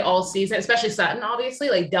dealt with it all season, especially Sutton, obviously,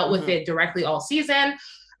 like, dealt with it directly all season.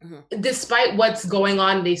 Mm-hmm. Despite what's going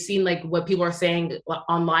on, they've seen, like, what people are saying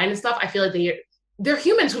online and stuff. I feel like they're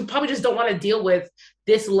humans who probably just don't want to deal with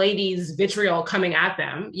this lady's vitriol coming at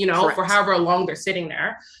them, Correct. For however long they're sitting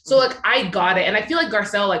there. So, like, I got it. And I feel like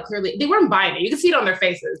Garcelle, like, clearly, they weren't buying it. You can see it on their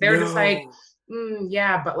faces. They were just like,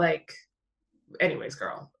 yeah, but, like, anyways,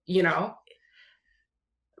 girl, But,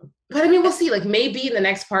 I mean, we'll see. Like, maybe in the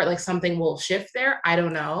next part, like, something will shift there. I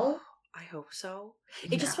don't know. I hope so.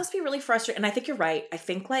 It just must be really frustrating. And I think you're right. I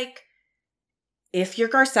think, like, if you're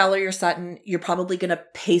Garcelle or you're Sutton, you're probably going to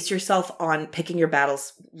pace yourself on picking your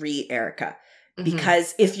battles Erica.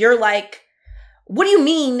 Because if you're like, what do you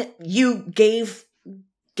mean you gave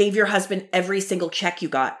your husband every single check you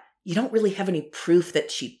got? You don't really have any proof that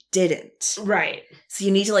she didn't. Right. So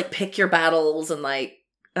you need to, like, pick your battles and, like,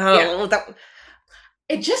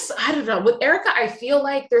 it just, I don't know. With Erica, I feel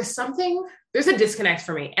like there's a disconnect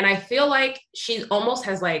for me. And I feel like she almost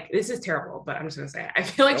has, like, this is terrible, but I'm just going to say it. I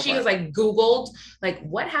feel like she has, like, Googled, like,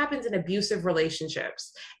 what happens in abusive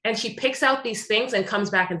relationships? And she picks out these things and comes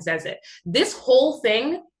back and says it. This whole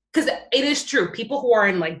thing, because it is true, people who are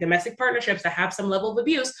in, like, domestic partnerships that have some level of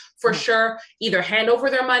abuse, for sure, either hand over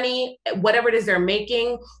their money, whatever it is they're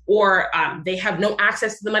making, or they have no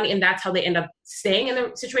access to the money, and that's how they end up staying in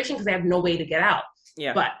the situation because they have no way to get out.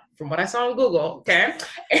 Yeah. But from what I saw on Google, okay,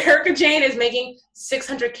 Erica Jane is making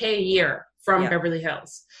 $600K a year from Beverly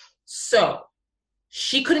Hills. So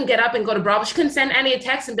she couldn't get up and go to Bravo. She couldn't send Annie a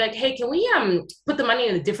text and be like, hey, can we put the money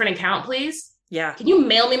in a different account, please? Yeah. Can you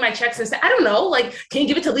mail me my checks instead? I don't know. Like, can you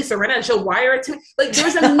give it to Lisa Rinna and she'll wire it to me? Like,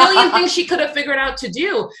 there's a million things she could have figured out to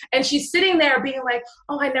do. And she's sitting there being like,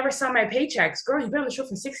 oh, I never saw my paychecks. Girl, you've been on the show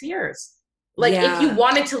for 6 years. Like, if you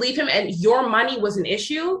wanted to leave him and your money was an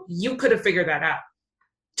issue, you could have figured that out.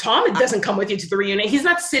 Tom doesn't come with you to the reunion. He's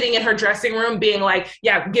not sitting in her dressing room being like,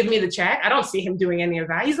 yeah, give me the check. I don't see him doing any of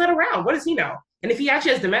that. He's not around. What does he know? And if he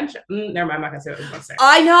actually has dementia, never mind, I'm not going to say what I was going to say.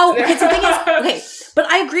 I know. Because the thing is, okay, but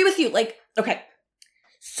I agree with you. Like, okay,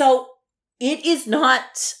 so it is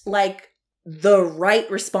not like the right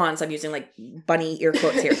response, I'm using like bunny ear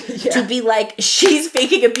quotes here, Yeah. to be like, she's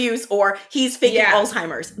faking abuse or he's faking Yeah.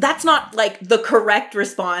 Alzheimer's. That's not like the correct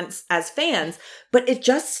response as fans, but it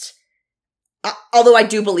just, although I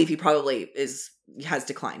do believe he probably has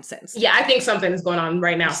declined since. Yeah, I think something's going on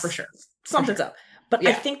right now for sure. Something's up. But Yeah.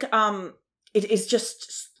 I think it is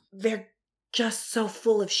just, they're just so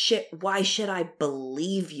full of shit. Why should I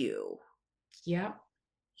believe you? Yeah.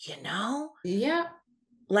 You know? Yeah.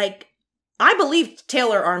 Like, I believe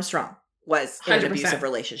Taylor Armstrong was in an 100%. abusive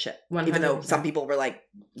relationship, 100%. even though some people were like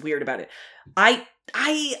weird about it. I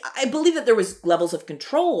believe that there was levels of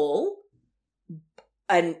control,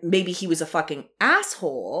 and maybe he was a fucking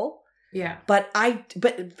asshole. Yeah. But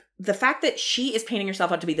the fact that she is painting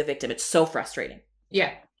herself out to be the victim, it's so frustrating.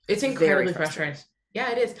 Yeah. It's incredibly Very frustrating. Yeah,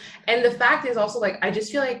 it is. And the fact is also like, I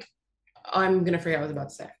just feel like I'm gonna forget what I was about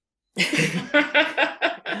to say.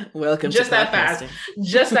 Welcome Just to that fast.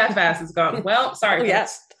 Just that fast it's gone. Well, sorry.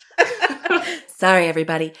 Yes. Sorry,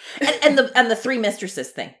 everybody. And the three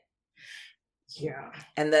mistresses thing. Yeah.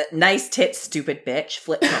 And the nice tit stupid bitch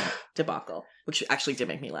flip phone debacle, which actually did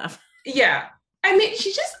make me laugh. Yeah. I mean,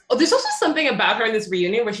 there's also something about her in this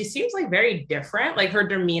reunion where she seems like very different. Like her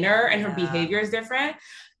demeanor and her behavior is different.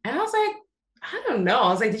 And I was like, I don't know. I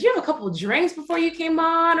was like, did you have a couple of drinks before you came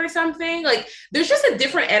on or something? Like, there's just a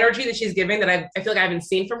different energy that she's giving that I feel like I haven't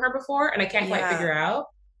seen from her before, and I can't quite figure out.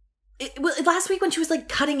 Last week when she was like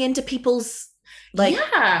cutting into people's like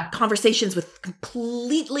conversations with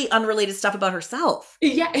completely unrelated stuff about herself.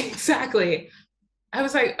 Yeah, exactly. I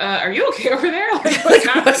was like, are you okay over there? Like,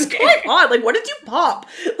 what's going on? Like, what did you pop?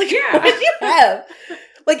 Like, what did you have?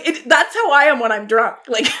 Like, that's how I am when I'm drunk.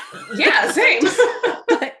 Like, yeah, same.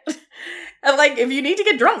 And like, if you need to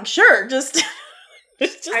get drunk, sure, just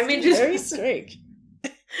I mean, just very strange.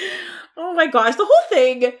 Oh my gosh, the whole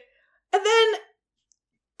thing. And then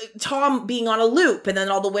Tom being on a loop, and then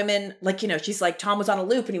all the women, like, you know, she's like, Tom was on a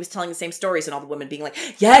loop and he was telling the same stories, and all the women being like,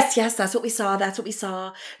 yes, that's what we saw, that's what we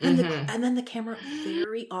saw. And, and then the camera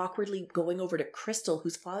very awkwardly going over to Crystal,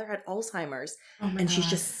 whose father had Alzheimer's, and she's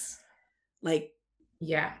just like,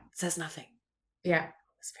 says nothing. Yeah. It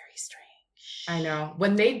was very strange. I know.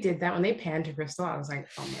 When they did that, when they panned to Crystal, I was like,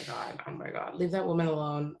 oh my God, leave that woman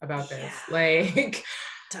alone about this. Like,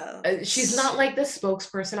 she's not like the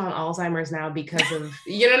spokesperson on Alzheimer's now because of,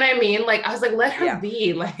 you know what I mean? Like, I was like, let her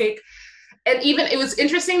be. Like, and even it was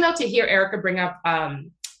interesting though to hear Erica bring up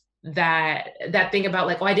that thing about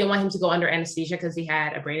like, oh, I didn't want him to go under anesthesia because he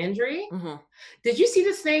had a brain injury. Did you see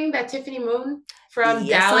this thing that Tiffany Moon from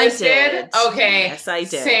Dallas did? Okay. Yes, I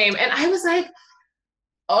did. Same. And I was like,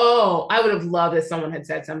 oh, I would have loved if someone had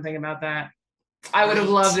said something about that. I would have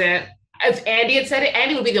loved it. If Andy had said it,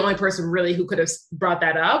 Andy would be the only person really who could have brought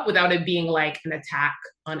that up without it being like an attack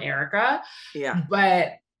on Erica. Yeah.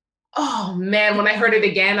 But, oh man, when I heard it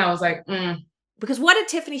again, I was like, Because what did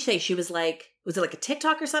Tiffany say? She was like, was it like a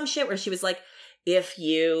TikTok or some shit where she was like, if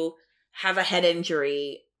you have a head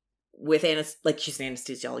injury with like she's an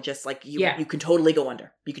anesthesiologist, like you can totally go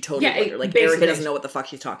under. You could totally go under. Like Erica doesn't know what the fuck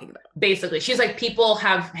she's talking about. Basically, she's like, people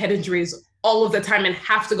have head injuries all of the time and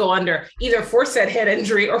have to go under either for said head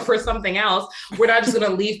injury or for something else. We're not just going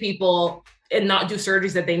to leave people and not do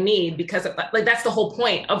surgeries that they need because of, like, that's the whole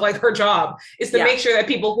point of like her job is to make sure that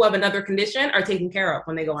people who have another condition are taken care of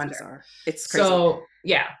when they go under. It's crazy. So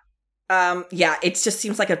yeah. It just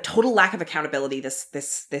seems like a total lack of accountability this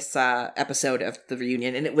episode of the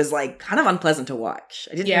reunion, and it was like kind of unpleasant to watch.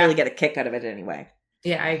 I didn't really get a kick out of it anyway.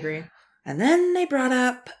 Yeah, I agree. And then they brought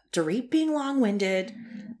up Dorit being long-winded,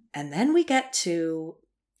 and then we get to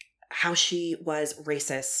how she was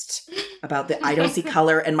racist about the I don't see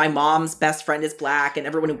color, and my mom's best friend is black, and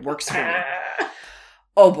everyone who works for me.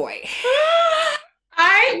 Oh boy.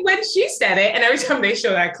 When she said it, and every time they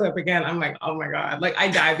show that clip again, I'm like, oh my God, like I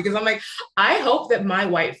die because I'm like, I hope that my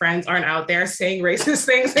white friends aren't out there saying racist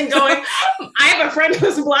things and going, I have a friend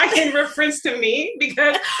who's black in reference to me,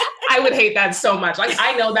 because I would hate that so much. Like,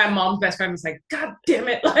 I know that mom's best friend was like, God damn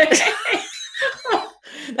it. Like,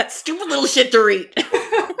 that stupid little shit to read.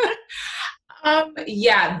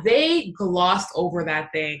 They glossed over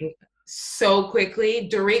that thing so quickly.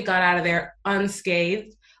 Dorit got out of there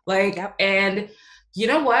unscathed. Like, and you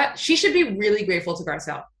know what? She should be really grateful to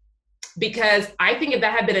Garcelle, because I think if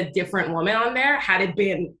that had been a different woman on there, had it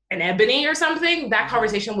been an Ebony or something, that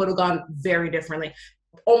conversation would have gone very differently.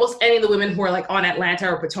 Almost any of the women who are like on Atlanta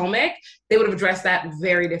or Potomac, they would have addressed that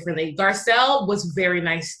very differently. Garcelle was very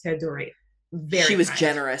nice to Dorit. She was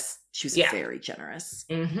generous. She was very generous.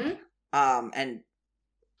 Mm-hmm. And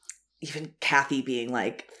even Kathy being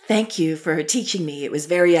like, thank you for teaching me. It was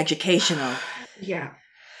very educational. Yeah.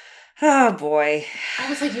 Oh boy. I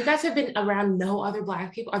was like, you guys have been around no other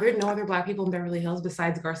Black people. Are there no other Black people in Beverly Hills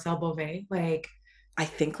besides Garcelle Beauvais? Like, I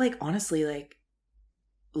think like honestly,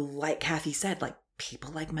 like Kathy said, like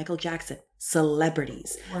people like Michael Jackson,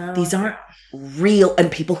 celebrities. well, These aren't real,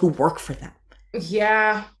 and people who work for them.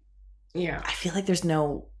 Yeah. Yeah. I feel like there's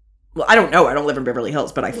no, well, I don't know. I don't live in Beverly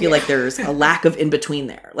Hills, but I feel like there's a lack of in between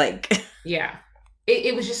there. Like, yeah.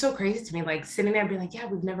 It was just so crazy to me, like sitting there and being like, yeah,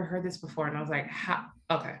 we've never heard this before. And I was like, how?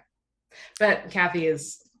 Okay. But Kathy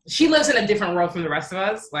she lives in a different world from the rest of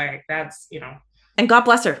us. Like, that's, and God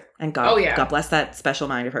bless her. And God, Oh, yeah. God bless that special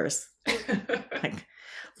mind of hers. Like,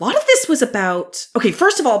 a lot of this was about, okay,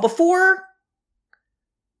 first of all, before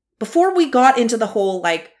we got into the whole,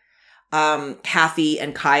 like, Kathy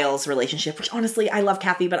and Kyle's relationship, which honestly, I love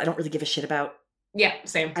Kathy, but I don't really give a shit about. Yeah,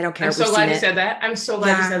 same. I don't care. I'm so glad you said that. I'm so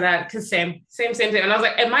glad you said that, because same. And I was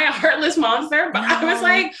like, am I a heartless monster? But I was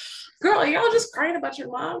like, girl, y'all just crying about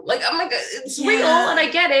your mom. Like, I'm like, it's real and I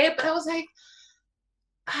get it. But I was like,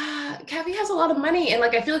 Kathy has a lot of money. And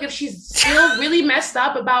like, I feel like if she's still really messed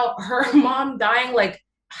up about her mom dying, like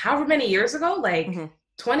however many years ago, like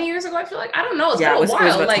 20 years ago, I feel like, I don't know. It's been a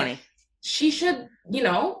while. It was like 20. She should,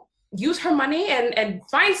 use her money and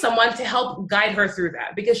find someone to help guide her through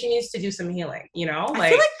that, because she needs to do some healing, I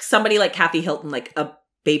feel like somebody like Kathy Hilton, like a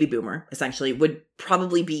baby boomer, essentially, would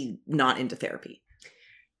probably be not into therapy.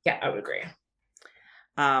 Yeah, I would agree.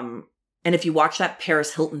 And if you watch that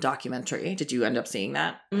Paris Hilton documentary, did you end up seeing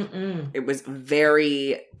that? Mm-mm. It was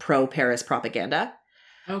very pro Paris propaganda.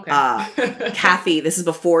 Okay. Kathy, this is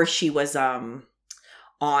before she was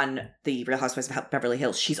on the Real Housewives of Beverly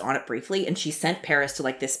Hills. She's on it briefly, and she sent Paris to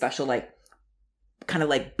like this special, like, kind of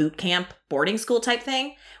like boot camp boarding school type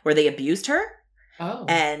thing where they abused her. Oh.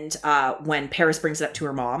 And when Paris brings it up to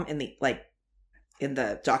her mom in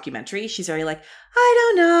the documentary, she's very like, I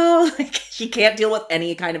don't know. Like, she can't deal with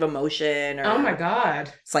any kind of emotion or oh my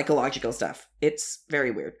God, psychological stuff. It's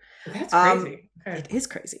very weird. That's crazy. Okay. It is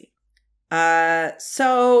crazy.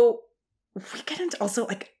 So we get into also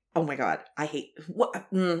like, oh my God, I hate what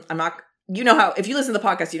I'm not. You know how, if you listen to the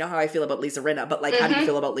podcast, you know how I feel about Lisa Rinna, but like, how do you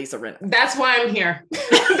feel about Lisa Rinna? That's why I'm here.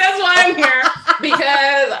 That's why I'm here,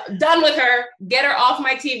 because I'm done with her. Get her off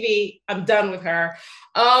my TV. I'm done with her.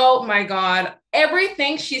 Oh my God.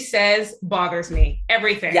 Everything she says bothers me.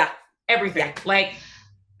 Everything. Yeah. Everything. Yeah. Like,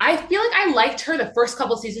 I feel like I liked her the first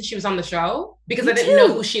couple of seasons she was on the show, because Me I didn't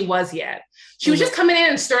know who she was yet. She was just coming in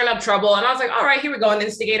and stirring up trouble. And I was like, all right, here we go. An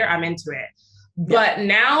instigator. I'm into it. But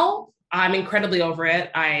now I'm incredibly over it.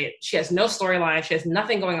 She has no storyline. She has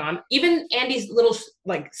nothing going on. Even Andy's little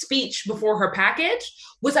like speech before her package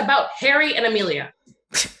was about Harry and Amelia.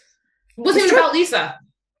 It wasn't even about Lisa.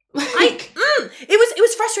 Like, it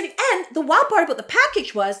was frustrating. And the wild part about the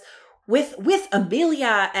package was with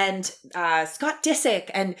Amelia and Scott Disick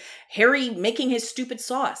and Harry making his stupid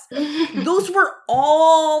sauce. Those were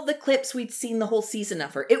all the clips we'd seen the whole season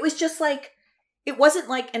of her. It was just like, it wasn't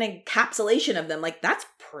like an encapsulation of them. Like, that's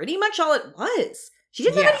pretty much all it was. She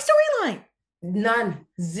didn't have any storyline. None.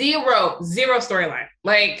 Zero storyline.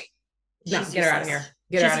 Like, no, get her out of here.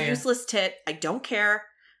 Get her out of here. She's a useless tit. I don't care.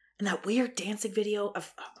 And that weird dancing video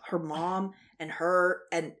of her mom and her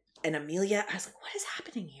and Amelia, I was like, what is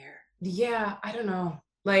happening here? Yeah, I don't know.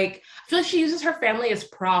 Like, I feel like she uses her family as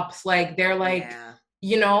props. Like, they're like,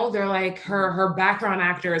 they're like her background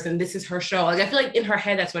actors, and this is her show. Like, I feel like in her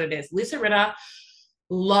head, that's what it is. Lisa Rinna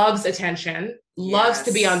loves attention, loves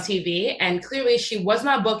to be on TV, and clearly she was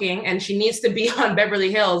not booking, and she needs to be on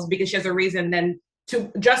Beverly Hills because she has a reason then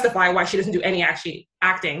to justify why she doesn't do any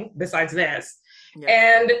acting besides this.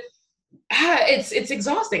 And it's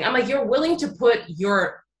exhausting. I'm like, you're willing to put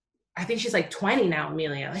I think she's like 20 now,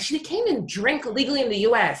 Amelia. Like, she can't even drink legally in the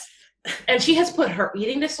US. And she has put her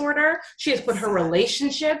eating disorder, she has put her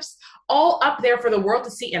relationships all up there for the world to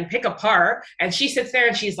see and pick apart. And she sits there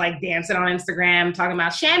and she's like dancing on Instagram, talking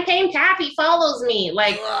about Champagne Pappy follows me.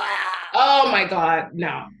 Like, oh my God,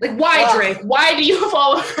 no. Like, why drink? Why do you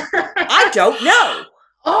follow her? I don't know.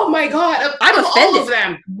 Oh my God. I'm offended. All of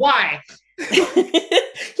them. Why? Because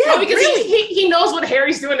really? he knows what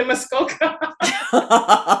Harry's doing in Muskoka.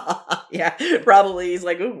 Yeah, probably he's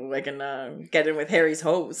like, ooh, I can get in with Harry's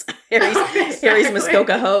hose. Harry's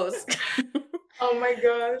Muskoka hose. Oh my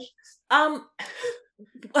gosh.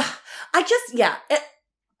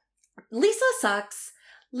 Lisa sucks.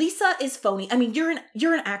 Lisa is phony. I mean, you're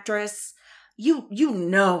an actress. You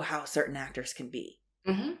know how certain actors can be.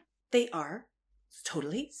 Mm-hmm. They are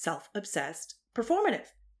totally self-obsessed, performative.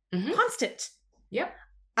 Mm-hmm. Constant. Yep.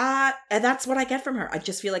 And that's what I get from her. I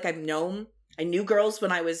just feel like I knew girls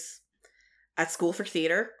when I was at school for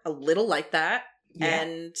theater, a little like that. Yeah.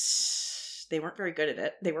 And they weren't very good at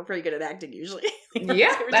it. They weren't very good at acting usually.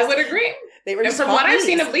 Yeah, I would agree. They were and just from what I've comedies.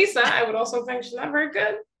 seen of Lisa, I would also think she's not very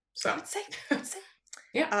good. So I would say.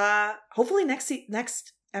 Yeah. Hopefully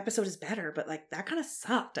next episode is better, but like that kind of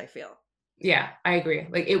sucked, I feel. Yeah, I agree.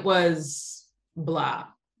 Like it was blah.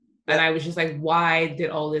 And I was just like, why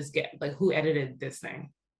did all this get, like, who edited this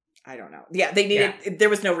thing? I don't know. Yeah, they needed, there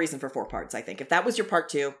was no reason for 4 parts, I think. If that was your part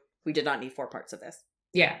 2, we did not need 4 parts of this.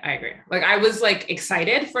 Yeah, I agree. Like I was like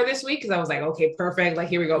excited for this week because I was like, okay, perfect. Like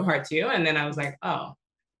here we go, part 2. And then I was like, oh,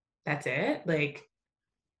 that's it? Like,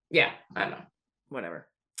 yeah, I don't know. Whatever.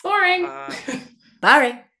 Boring.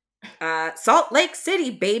 Boring. Salt Lake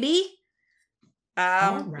City, baby.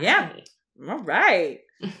 All right. Yeah. All right.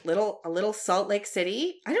 A little Salt Lake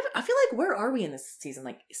City. I feel like, where are we in this season?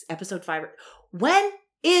 Like episode 5. When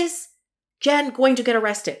is Jen going to get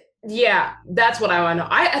arrested? Yeah, that's what I want to know.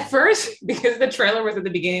 I at first, because the trailer was at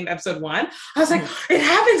the beginning of episode 1, I was like, it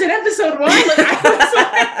happens in episode 1. And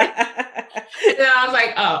I was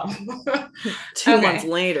like, oh. 2 months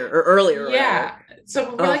later or earlier. Yeah. Right?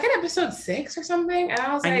 So we're like at episode 6 or something. And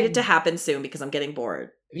I was like, I need it to happen soon because I'm getting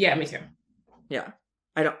bored. Yeah, me too. Yeah.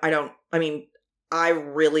 I mean, I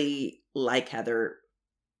really like Heather,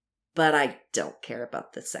 but I don't care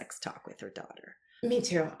about the sex talk with her daughter. Me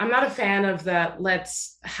too. I'm not a fan of the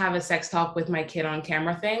let's have a sex talk with my kid on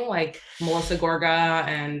camera thing, like Melissa Gorga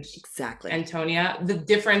and Antonia. The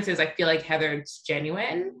difference is I feel like Heather's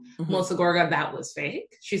genuine. Mm-hmm. Melissa Gorga, that was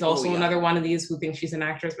fake. She's also another one of these who thinks she's an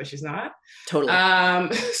actress, but she's not.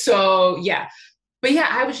 Totally. So yeah. But yeah,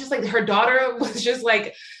 I was just like, her daughter was just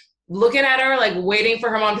like looking at her, like waiting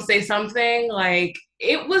for her mom to say something. Like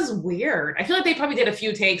it was weird. I feel like they probably did a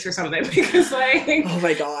few takes or something because like, oh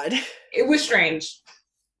my God. It was strange.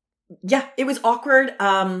 Yeah, it was awkward.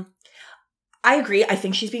 I agree. I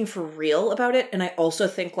think she's being for real about it. And I also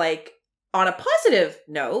think, like, on a positive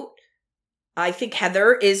note, I think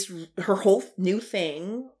Heather is, her whole new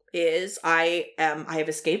thing is I have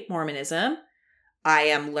escaped Mormonism. I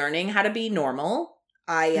am learning how to be normal.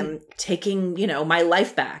 I am taking, my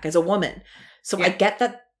life back as a woman. So I get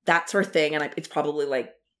that's her thing. And it's probably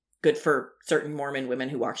like good for certain Mormon women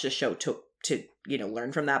who watch this show to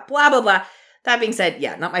learn from that, blah, blah, blah. That being said,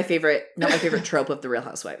 yeah, not my favorite trope of the Real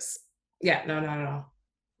Housewives. Yeah, no, not at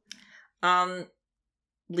all.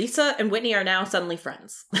 Lisa and Whitney are now suddenly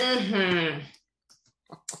friends. Mm-hmm.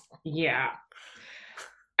 Yeah.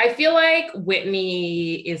 I feel like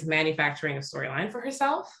Whitney is manufacturing a storyline for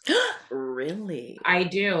herself. Really? I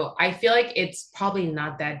do. I feel like it's probably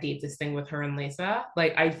not that deep, this thing with her and Lisa.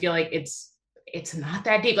 Like, I feel like it's not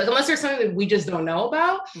that deep. Like, unless there's something that we just don't know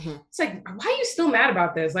about. Mm-hmm. It's like, why are you still mad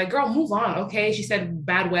about this? Like, girl, move on. Okay. She said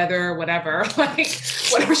bad weather, whatever. Like,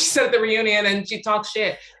 whatever she said at the reunion, and she talks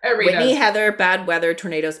shit. Whitney, Heather, bad weather,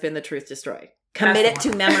 tornado spin, the truth destroyed. Commit it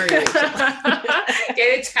to memory. Get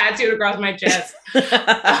it tattooed across my chest.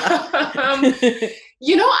 I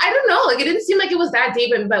don't know. Like, it didn't seem like it was that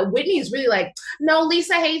deep. But Whitney's really like, no,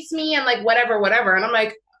 Lisa hates me and like, whatever. And I'm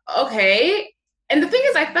like, okay. And the thing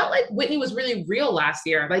is, I felt like Whitney was really real last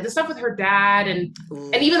year. Like the stuff with her dad and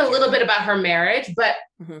even a little bit about her marriage. But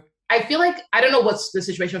I feel like, I don't know what's the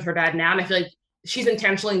situation with her dad now. And I feel like she's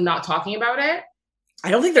intentionally not talking about it. I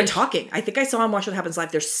don't think they're talking. I think I saw on Watch What Happens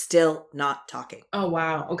Live. They're still not talking. Oh,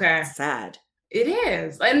 wow. Okay. Sad. It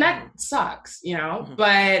is. And that sucks, Mm-hmm.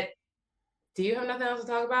 But do you have nothing else to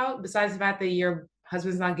talk about besides the fact that your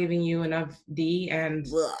husband's not giving you enough D and...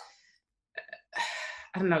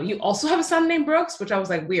 I don't know. You also have a son named Brooks, which I was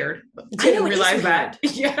like, weird. I didn't realize that.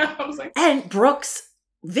 Yeah. I was like... And Brooks,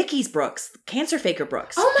 Vicky's Brooks, cancer faker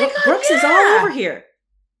Brooks. Oh my God, Brooks is all over here.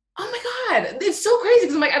 Oh my God. It's so crazy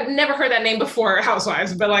because I'm like, I've never heard that name before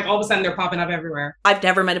Housewives, but like all of a sudden they're popping up everywhere. I've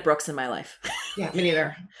never met a Brooks in my life. Yeah, me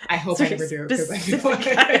neither. I hope I never do.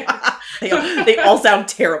 They all sound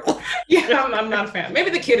terrible. Yeah, I'm not a fan. Maybe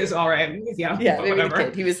the kid is all right. He's young. Yeah, maybe whatever. The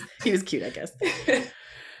kid. He was cute, I guess.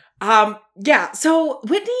 Yeah, so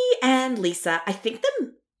Whitney and Lisa, I think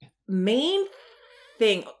the main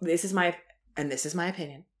thing, this is my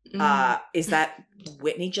opinion, is that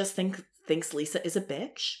Whitney just thinks Lisa is a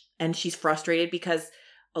bitch, and she's frustrated because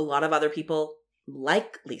a lot of other people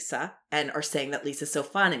like Lisa and are saying that Lisa's so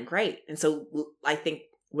fun and great. And so I think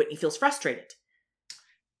Whitney feels frustrated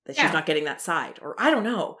that she's not getting that side, or I don't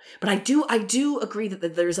know. But I do agree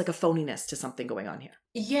that there's like a phoniness to something going on here.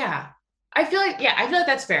 Yeah. I feel like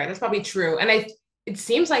that's fair. That's probably true. And it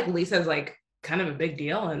seems like Lisa's like kind of a big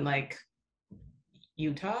deal in like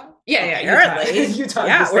Utah. Yeah, apparently. Utah.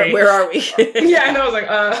 Yeah, where are we? Yeah, I know. I was like,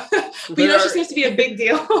 but she seems to be a big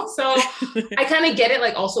deal. So I kind of get it,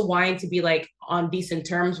 like also wanting to be like on decent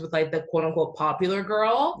terms with like the quote unquote popular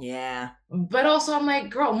girl. Yeah. But also I'm like,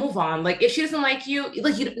 girl, move on. Like if she doesn't like you,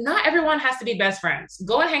 like you, not everyone has to be best friends.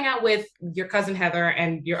 Go and hang out with your cousin Heather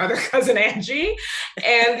and your other cousin Angie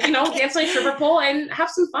and, dance like stripper pole and have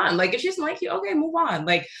some fun. Like if she doesn't like you, okay, move on.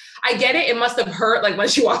 Like I get it. It must have hurt like when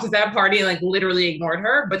she walked to that party and like literally ignored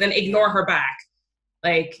her, but then ignore her back.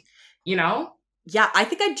 Like, Yeah, I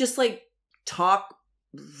think I'd just like talk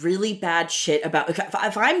really bad shit about,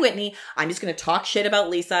 if I'm Whitney, I'm just going to talk shit about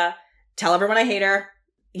Lisa, tell everyone I hate her.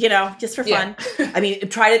 Just for fun. Yeah. I mean,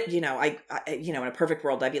 try to, I in a perfect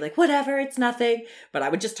world, I'd be like, whatever, it's nothing. But I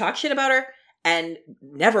would just talk shit about her and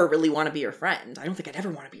never really want to be your friend. I don't think I'd ever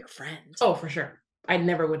want to be your friend. Oh, for sure. I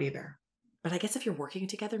never would either. But I guess if you're working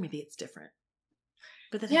together, maybe it's different.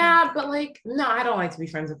 But like, no, I don't like to be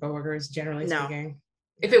friends with coworkers, generally speaking.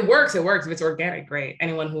 If it works, it works. If it's organic, great.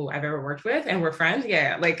 Anyone who I've ever worked with and we're friends,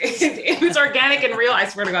 yeah. Like if it's organic and real, I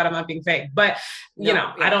swear to God, I'm not being fake. But,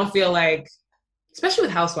 I don't feel like, especially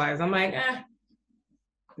with housewives, I'm like,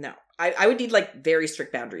 No, I would need like very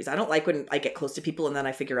strict boundaries. I don't like when I get close to people and then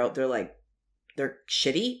I figure out they're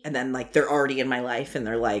shitty and then like they're already in my life and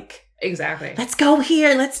they're like, exactly, let's go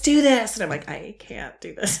here, let's do this. And I'm like, I can't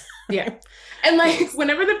do this. Yeah. And like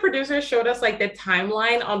whenever the producers showed us like the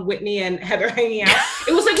timeline on Whitney and Heather hanging out,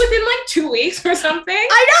 it was like within like 2 weeks or something.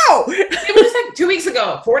 I know. It was just like 2 weeks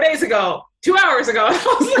ago, 4 days ago, 2 hours ago. And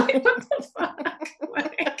I was like, what the fuck?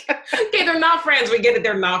 Like, okay, they're not friends. We get it.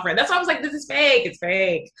 They're not friends. That's why I was like, this is fake. It's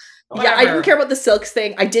fake. Whatever. Yeah, I didn't care about the silks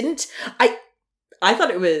thing. I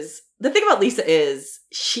thought it was, the thing about Lisa is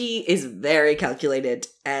she is very calculated.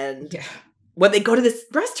 And when they go to this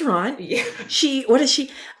restaurant, what is she?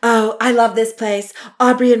 Oh, I love this place.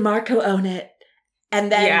 Aubrey and Marco own it. And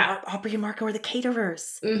then Aubrey and Marco are the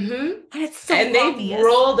caterers. Mm-hmm. And it's so and obvious. They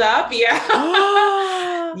rolled up.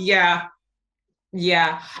 Yeah.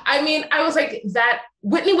 Yeah. I mean, I was like that.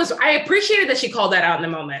 Whitney I appreciated that she called that out in the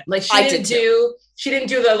moment. Like she didn't do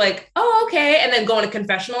the like, oh, okay. And then go in a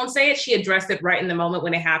confessional and say it. She addressed it right in the moment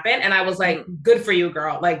when it happened. And I was like, good for you,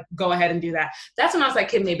 girl. Like, go ahead and do that. That's when I was like,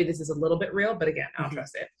 okay, maybe this is a little bit real, but again, I don't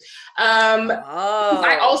trust it.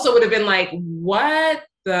 I also would have been like, what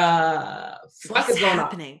the fuck is going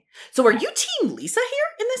on? So are you team Lisa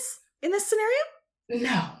here in this scenario?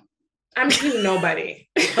 No, I'm team nobody.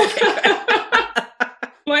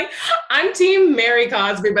 Like I'm team Mary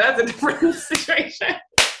Cosby, but that's a different situation.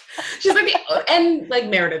 She's like and like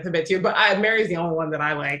Meredith a bit too, but Mary's the only one that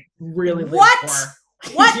I like really live for.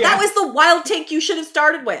 What? Yeah. That was the wild take you should have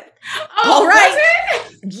started with. Oh, all right.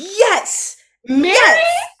 Was it? Yes. Mary?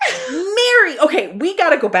 Yes. Mary. Okay, we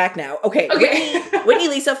gotta go back now. Okay. Whitney,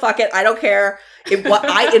 Lisa, fuck it. I don't care. In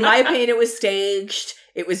my opinion, it was staged.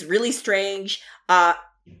 It was really strange.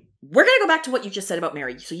 We're going to go back to what you just said about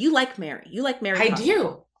Mary. So you like Mary. You like Mary. I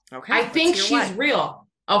do. Okay. I think she's real.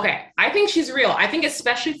 Okay. I think she's real. I think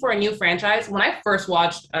especially for a new franchise, when I first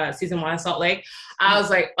watched season 1 of Salt Lake, I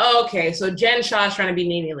was like, oh, okay, so Jen Shaw's trying to be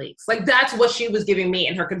Nene Leakes. Like that's what she was giving me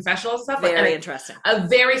in her confessionals and stuff. Very interesting. A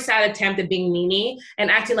very sad attempt at being Nene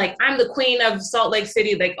and acting like I'm the queen of Salt Lake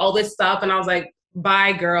City, like all this stuff. And I was like,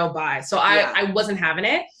 bye, girl, bye. So I wasn't having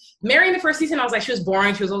it. Mary in the first season, I was like, she was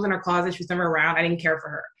boring. She was always in her closet. She was never around. I didn't care for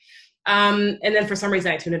her. And then for some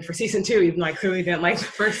reason I tuned in for season 2, even though I clearly didn't like the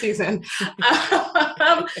first season.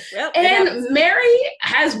 And Mary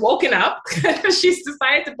has woken up. She's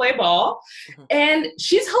decided to play ball and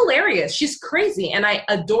she's hilarious. She's crazy. And I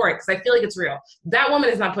adore it because I feel like it's real. That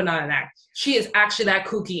woman is not putting on an act. She is actually that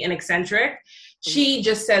kooky and eccentric. She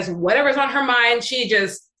just says whatever's on her mind. She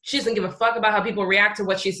doesn't give a fuck about how people react to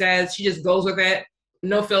what she says. She just goes with it.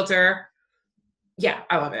 No filter. Yeah,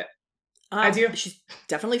 I love it. I do. She's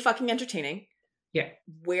definitely fucking entertaining. Yeah.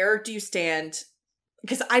 Where do you stand?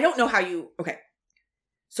 Because I don't know how you... Okay.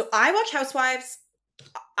 So I watch Housewives.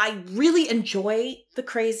 I really enjoy the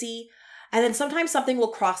crazy. And then sometimes something will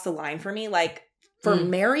cross the line for me. Like for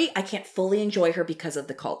Mary, I can't fully enjoy her because of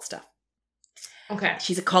the cult stuff. Okay.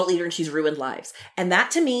 She's a cult leader and she's ruined lives. And that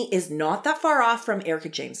to me is not that far off from Erica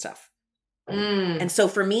Jane stuff. And so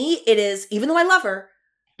for me, it is, even though I love her,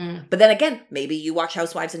 but then again, maybe you watch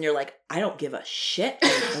Housewives and you're like, I don't give a shit.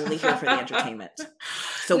 I'm only here for the entertainment.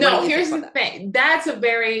 So no, here's the thing. That's a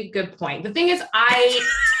very good point. The thing is, I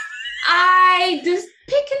just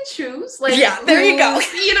pick and choose. Like, yeah, there you go.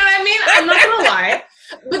 You know what I mean? I'm not gonna lie.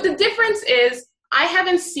 But the difference is, I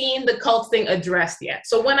haven't seen the cult thing addressed yet.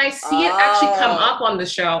 So when I see it actually come up on the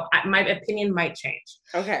show, my opinion might change.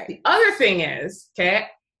 Okay. The other thing is,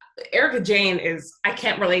 Erica Jane I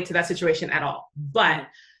can't relate to that situation at all. But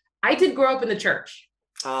I did grow up in the church.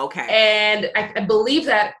 Okay. And I believe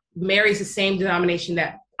that Mary's the same denomination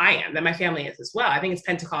that I am, that my family is as well. I think it's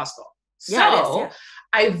Pentecostal. Yeah, so it is, yeah.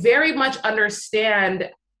 I very much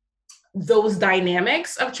understand those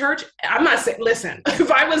dynamics of church. I'm not saying, listen,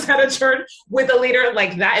 if I was at a church with a leader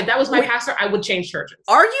like that, if that was my pastor, I would change churches.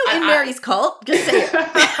 Are you in Mary's cult? Just say it.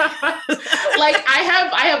 Like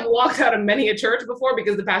I have walked out of many a church before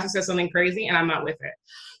because the pastor says something crazy and I'm not with it.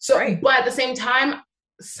 So, right. But at the same time,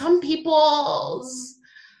 some people's,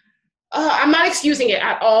 I'm not excusing it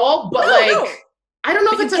at all, but I don't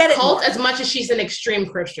know if it's a cult as much as she's an extreme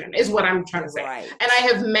Christian is what I'm trying to say. Right. And I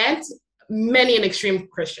have met many an extreme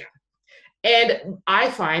Christian. And I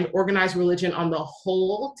find organized religion on the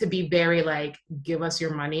whole to be very like, give us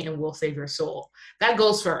your money and we'll save your soul. That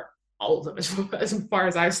goes for all of them as far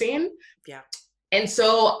as I've seen. Yeah. And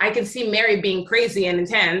so I can see Mary being crazy and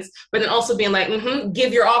intense, but then also being like,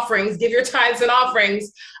 give your offerings, give your tithes and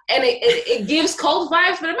offerings. And it gives cult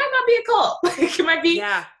vibes, but it might not be a cult. Like, it might be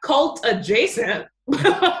cult adjacent.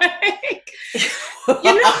 Like,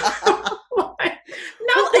 not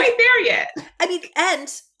quite there yet. I mean,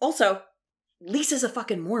 and also, Lisa's a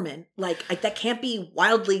fucking Mormon. Like, that can't be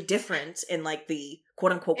wildly different in like the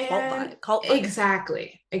quote unquote cult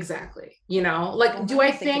vibe. Exactly. You know, like, do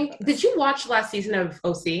I think did you watch last season of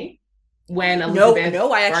OC when Elizabeth?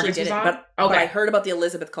 No, I actually didn't. But I heard about the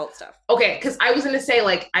Elizabeth cult stuff. Okay, because I was going to say,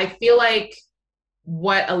 like, I feel like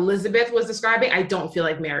what Elizabeth was describing, I don't feel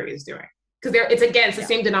like Mary is doing, because it's the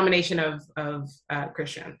same denomination of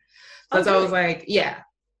Christian. So I was like, yeah,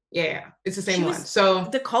 it's the same one. So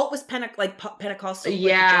the cult was Pentecostal.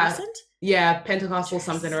 Yeah, Pentecostal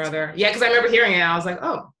something or other. Yeah, because I remember hearing it. And I was like,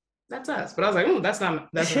 oh, that's us. But I was like, that's not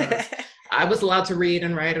us. I was allowed to read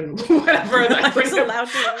and write and whatever. I was allowed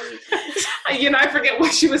to read. I forget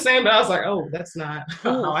what she was saying, but I was like, oh, that's not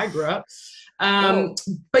how I grew up.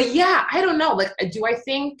 But yeah, I don't know. Like, do I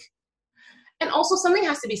think, and also something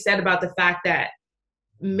has to be said about the fact that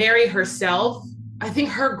Mary herself, I think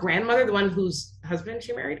her grandmother, the one whose husband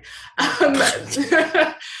she married, was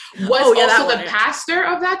also the pastor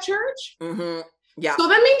of that church. Mm-hmm. Yeah. So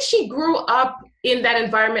that means she grew up in that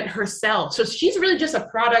environment herself. So she's really just a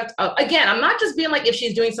product of, again, I'm not just being like, if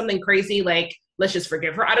she's doing something crazy, like, let's just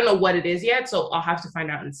forgive her. I don't know what it is yet, so I'll have to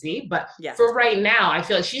find out and see. But for right now, I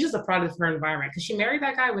feel like she's just a product of her environment, because she married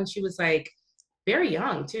that guy when she was like very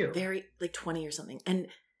young too. Very, like 20 or something. And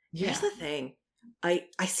here's the thing. I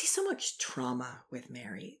see so much trauma with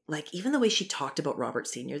Mary. Like, even the way she talked about Robert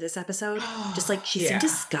Sr. this episode, just like she seemed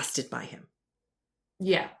disgusted by him.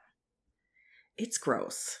 Yeah. It's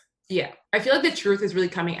gross. Yeah. I feel like the truth is really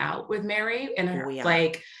coming out with Mary and her,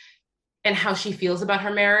 like, and how she feels about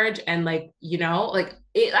her marriage. And like, like,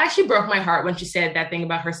 it actually broke my heart when she said that thing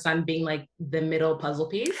about her son being like the middle puzzle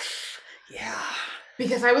piece. Yeah.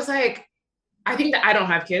 Because I was like, I think that I don't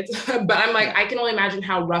have kids, but I'm like, I can only imagine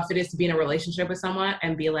how rough it is to be in a relationship with someone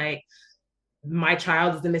and be like, my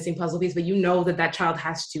child is the missing puzzle piece, but that child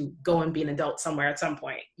has to go and be an adult somewhere at some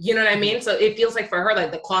point. You know what I mean? So it feels like for her,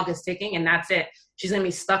 like the clock is ticking and that's it. She's going to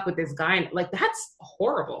be stuck with this guy. And like, that's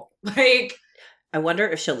horrible. Like, I wonder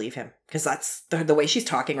if she'll leave him, because that's the way she's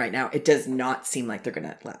talking right now. It does not seem like they're going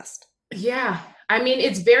to last. Yeah. I mean,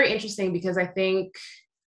 it's very interesting because I think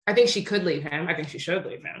she could leave him. I think she should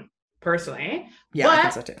leave him. Personally. Yeah, but I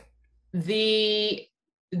think so too. The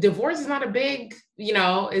divorce is not a big,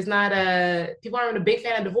 people aren't a big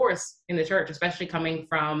fan of divorce in the church, especially coming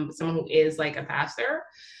from someone who is like a pastor.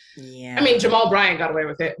 Yeah. I mean, Jamal Bryant got away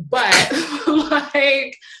with it, but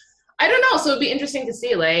like, I don't know. So it'd be interesting to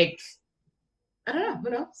see, like, I don't know. Who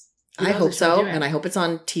knows? I hope so. And I hope it's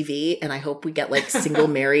on TV, and I hope we get like single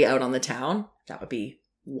Mary out on the town. That would be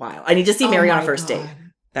wild. I need to see Mary on a first date.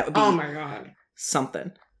 That would be oh my God.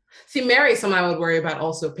 Something. See, Mary, someone I would worry about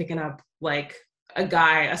also picking up like a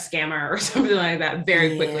guy, a scammer or something like that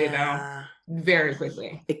very quickly though. Very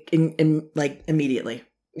quickly. Like immediately.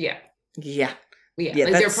 Yeah. Yeah. Yeah.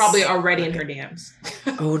 Like they're probably already in her DMs.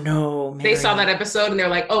 Oh no. Mary. They saw that episode and they're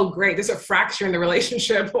like, oh great, there's a fracture in the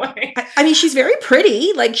relationship. Like, I mean, she's very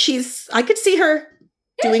pretty. Like I could see her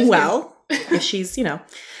doing well if she's,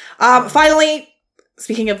 Finally,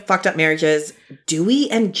 speaking of fucked up marriages,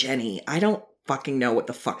 Dewey and Jenny. I don't fucking know what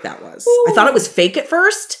the fuck that was. Ooh. I thought it was fake at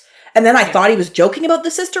first, and then I thought he was joking about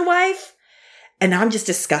the sister wife, and now I'm just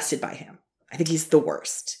disgusted by him. I think he's the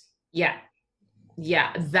worst. Yeah,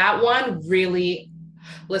 that one really.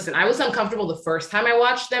 Listen, I was uncomfortable the first time I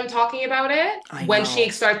watched them talking about it when she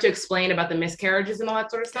started to explain about the miscarriages and all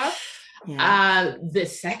that sort of stuff. Yeah. The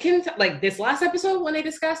second, like this last episode when they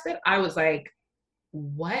discussed it, I was like,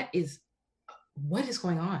 what is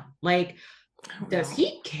going on? Like, does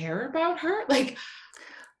he care about her? Like,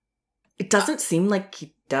 it doesn't seem like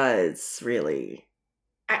he does, really.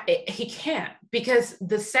 He can't, because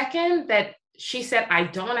the second that she said, I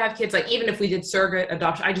don't want to have kids. Like, even if we did surrogate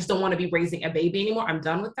adoption, I just don't want to be raising a baby anymore. I'm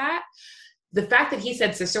done with that. The fact that he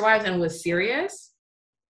said sister wives and was serious,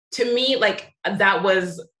 to me, like, that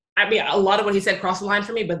was, I mean, a lot of what he said crossed the line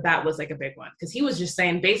for me, but that was like a big one. Because he was just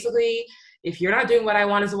saying, basically, if you're not doing what I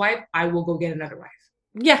want as a wife, I will go get another wife.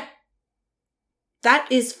 Yeah.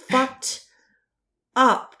 That is fucked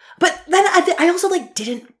up. But then I also like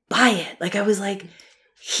didn't buy it. Like I was like,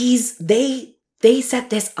 they set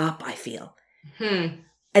this up, I feel.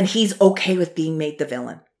 And he's okay with being made the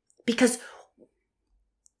villain. Because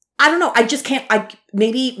I don't know, I just can't,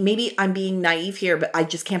 maybe I'm being naive here, but I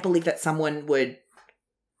just can't believe that someone would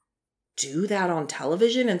do that on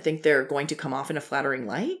television and think they're going to come off in a flattering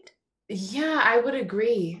light. Yeah, I would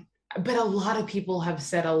agree. But a lot of people have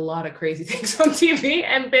said a lot of crazy things on TV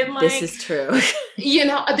and been like, this is true. You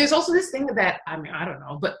know, there's also this thing that, I mean, I don't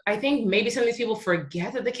know, but I think maybe some of these people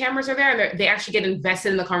forget that the cameras are there and they actually get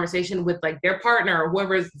invested in the conversation with like their partner or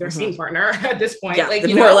whoever's their scene partner at this point. Yeah, like,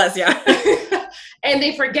 more or less, yeah. And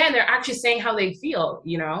they forget they're actually saying how they feel,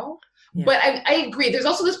 you know? Yeah. But I agree. There's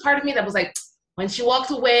also this part of me that was like, when she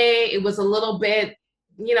walked away, it was a little bit,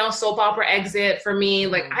 you know, soap opera exit for me.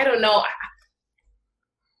 Like, I don't know.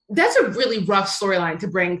 That's a really rough storyline to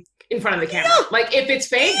bring in front of the camera. Yeah. Like, if it's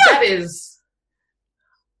fake, that is...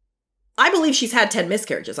 I believe she's had 10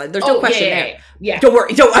 miscarriages. Like, there's no question there. Yeah. Don't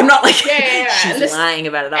worry. I'm not like, she's lying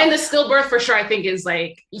about it all. And the stillbirth, for sure, I think is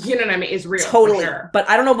like, you know what I mean, is real. Totally. Sure. But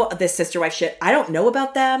I don't know about this sister wife shit. I don't know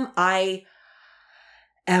about them. I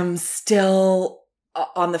am still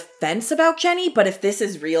on the fence about Jenny, but if this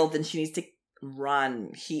is real, then she needs to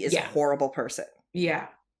run. He is a horrible person. Yeah.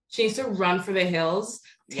 She needs to run for the hills,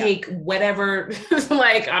 take whatever,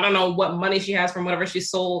 like, I don't know what money she has from whatever she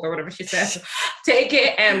sold or whatever she says. Take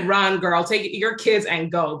it and run, girl. Take your kids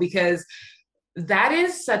and go, because that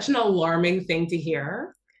is such an alarming thing to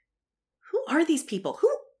hear. Who are these people?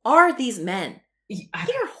 Who are these men?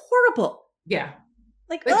 They're horrible. Yeah.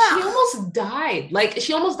 Like she almost died. Like,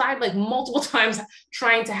 she almost died like multiple times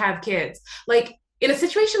trying to have kids. Like, in a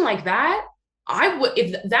situation like that, I would,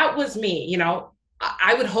 if that was me, you know,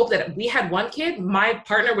 I would hope that if we had one kid, my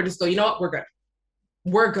partner would just go, you know what, we're good.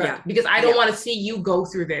 We're good. Yeah. Because I don't want to see you go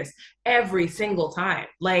through this every single time.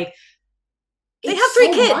 Like, they have 3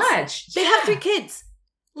 kids. They have 3 kids.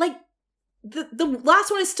 Like, the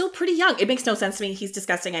last one is still pretty young. It makes no sense to me. He's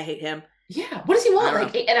disgusting. I hate him. Yeah. What does he want?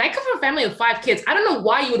 Like, and I come from a family of 5 kids. I don't know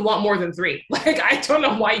why you would want more than 3. Like, I don't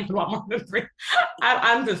know why you would want more than 3.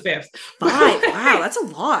 I'm the 5th. 5. Wow, that's a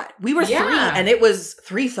lot. We were 3, and it was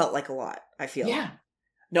 3 felt like a lot. I feel. Yeah.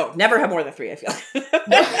 No, never have more than 3. I feel.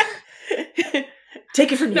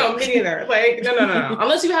 Take it from me. No, me neither. Like, no.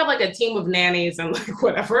 Unless you have like a team of nannies and like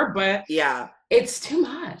whatever. But yeah, it's too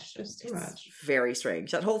much. It's too much. Very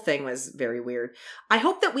strange. That whole thing was very weird. I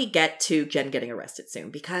hope that we get to Jen getting arrested soon,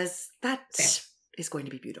 because that is going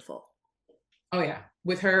to be beautiful. Oh yeah,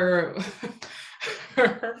 with her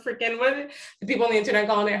freaking, what is it? The people on the internet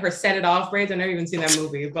calling it her set it off braids. I've never even seen that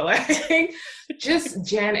movie, but like, just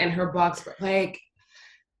Jen and her box, like,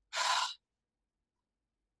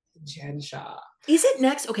 Jen Shah. Is it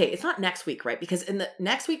next? Okay, it's not next week, right? Because in the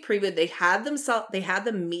next week preview, they had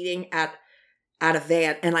them meeting at a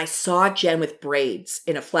van, and I saw Jen with braids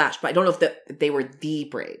in a flash, but I don't know if they were the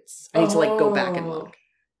braids. I need to like go back and look.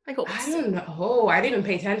 I don't know. Oh, I didn't even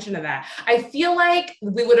pay attention to that. I feel like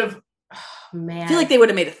we would have. Oh, man. I feel like they would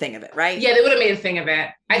have made a thing of it, right? Yeah, they would have made a thing of it.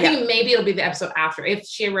 I think maybe it'll be the episode after. If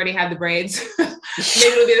she already had the braids, maybe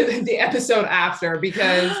it'll be the episode after,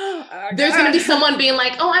 because there's going to be someone being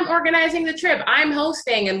like, oh, I'm organizing the trip. I'm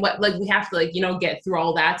hosting. And what, like, we have to, like, you know, get through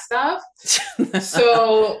all that stuff.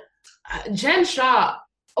 So Jen Shah,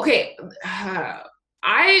 okay.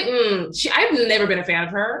 I've never been a fan of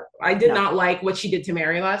her. I did not like what she did to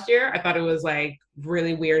Mary last year. I thought it was like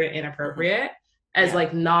really weird and inappropriate as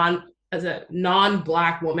a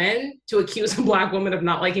non-Black woman to accuse a Black woman of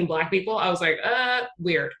not liking Black people. I was like,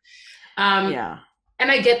 weird. And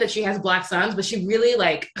I get that she has Black sons, but she really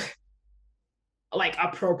like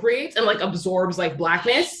appropriates and like absorbs like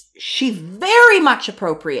Blackness. She very much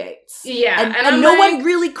appropriates. Yeah. And no one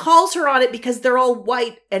really calls her on it because they're all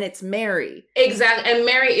white and it's Mary. Exactly. And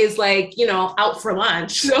Mary is like, you know, out for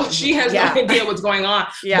lunch. So she has no idea what's going on.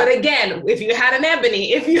 Yeah. But again, if you had an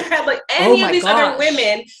Ebony, if you had like any of these other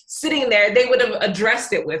women sitting there, they would have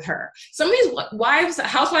addressed it with her. Some of these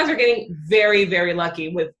housewives are getting very, very lucky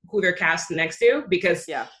with who they're cast next to, because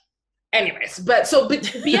anyways, but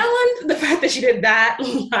beyond the fact that she did that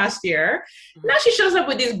last year, now she shows up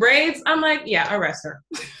with these braids. I'm like, yeah, arrest her.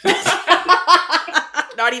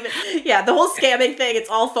 Not even, the whole scamming thing. It's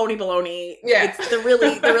all phony baloney. Yeah, they're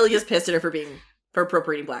really just pissed at her for being for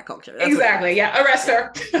appropriating Black culture. That's exactly. Yeah. Arrest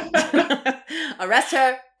her. Arrest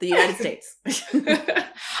her, the United States.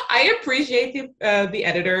 I appreciate the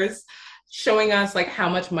editors showing us like how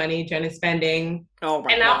much money Jen is spending. Oh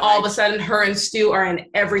my And now God. all of a sudden her and Stu are in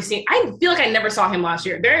every scene. I feel like I never saw him last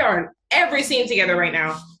year. They are in every scene together right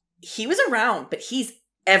now. He was around, but he's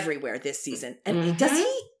everywhere this season. And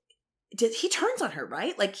he turns on her,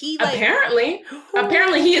 right? Like he like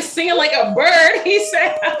apparently he is singing like a bird. He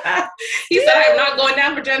said I'm not going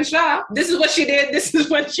down for Jen Shah. This is what she did. This is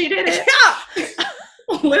when she did it. Yeah.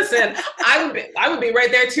 Listen, I would be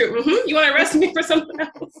right there too. You want to arrest me for something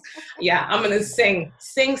else? Yeah, I'm gonna sing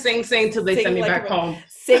till they send me back home.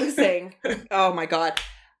 Sing. Oh my God.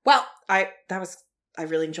 Well, I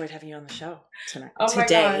really enjoyed having you on the show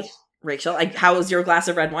today. Gosh. Rachel, how was your glass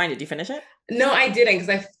of red wine? Did you finish it? No, I didn't, because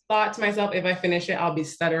I thought to myself, if I finish it, I'll be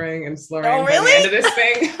stuttering and slurring Oh, really? by the end of this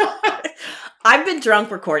thing. I've been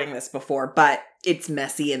drunk recording this before, but it's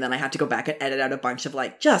messy, and then I have to go back and edit out a bunch of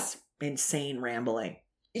like just insane rambling.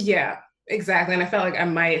 Yeah, exactly. And I felt like I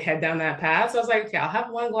might head down that path. So I was like, okay, I'll have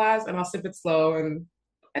one glass and I'll sip it slow, and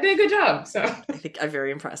I did a good job. So I think I'm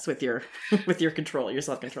very impressed with your control, your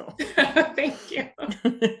self-control. Thank you.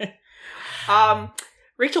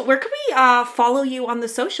 Rachel, where can we follow you on the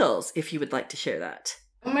socials if you would like to share that?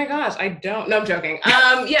 Oh my gosh, I don't. No, I'm joking.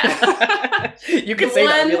 Yeah. You can say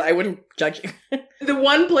that. I wouldn't judge you. The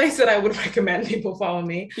one place that I would recommend people follow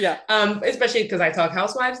me, yeah, especially because I talk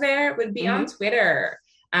housewives there, would be on Twitter.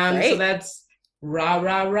 So that's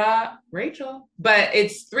rah Rachel, but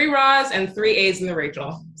it's 3 Rahs and 3 A's in the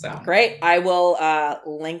Rachel. So great. I will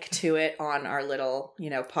link to it on our little,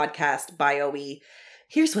 podcast bio-y.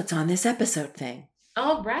 Here's what's on this episode thing.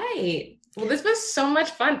 All right. Well, this was so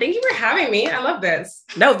much fun. Thank you for having me. I love this.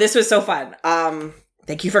 No, this was so fun.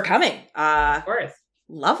 Thank you for coming. Of course.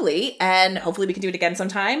 Lovely. And hopefully we can do it again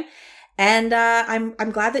sometime. And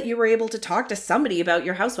I'm glad that you were able to talk to somebody about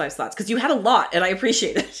your housewives thoughts, because you had a lot and I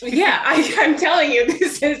appreciate it. Yeah, I'm telling you,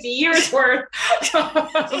 this is years worth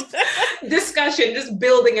of discussion just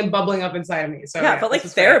building and bubbling up inside of me. So yeah, but like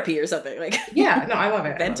therapy or something. Like yeah, no, I love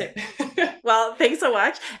it. Venting. Well, thanks so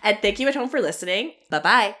much. And thank you at home for listening.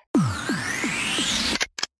 Bye-bye.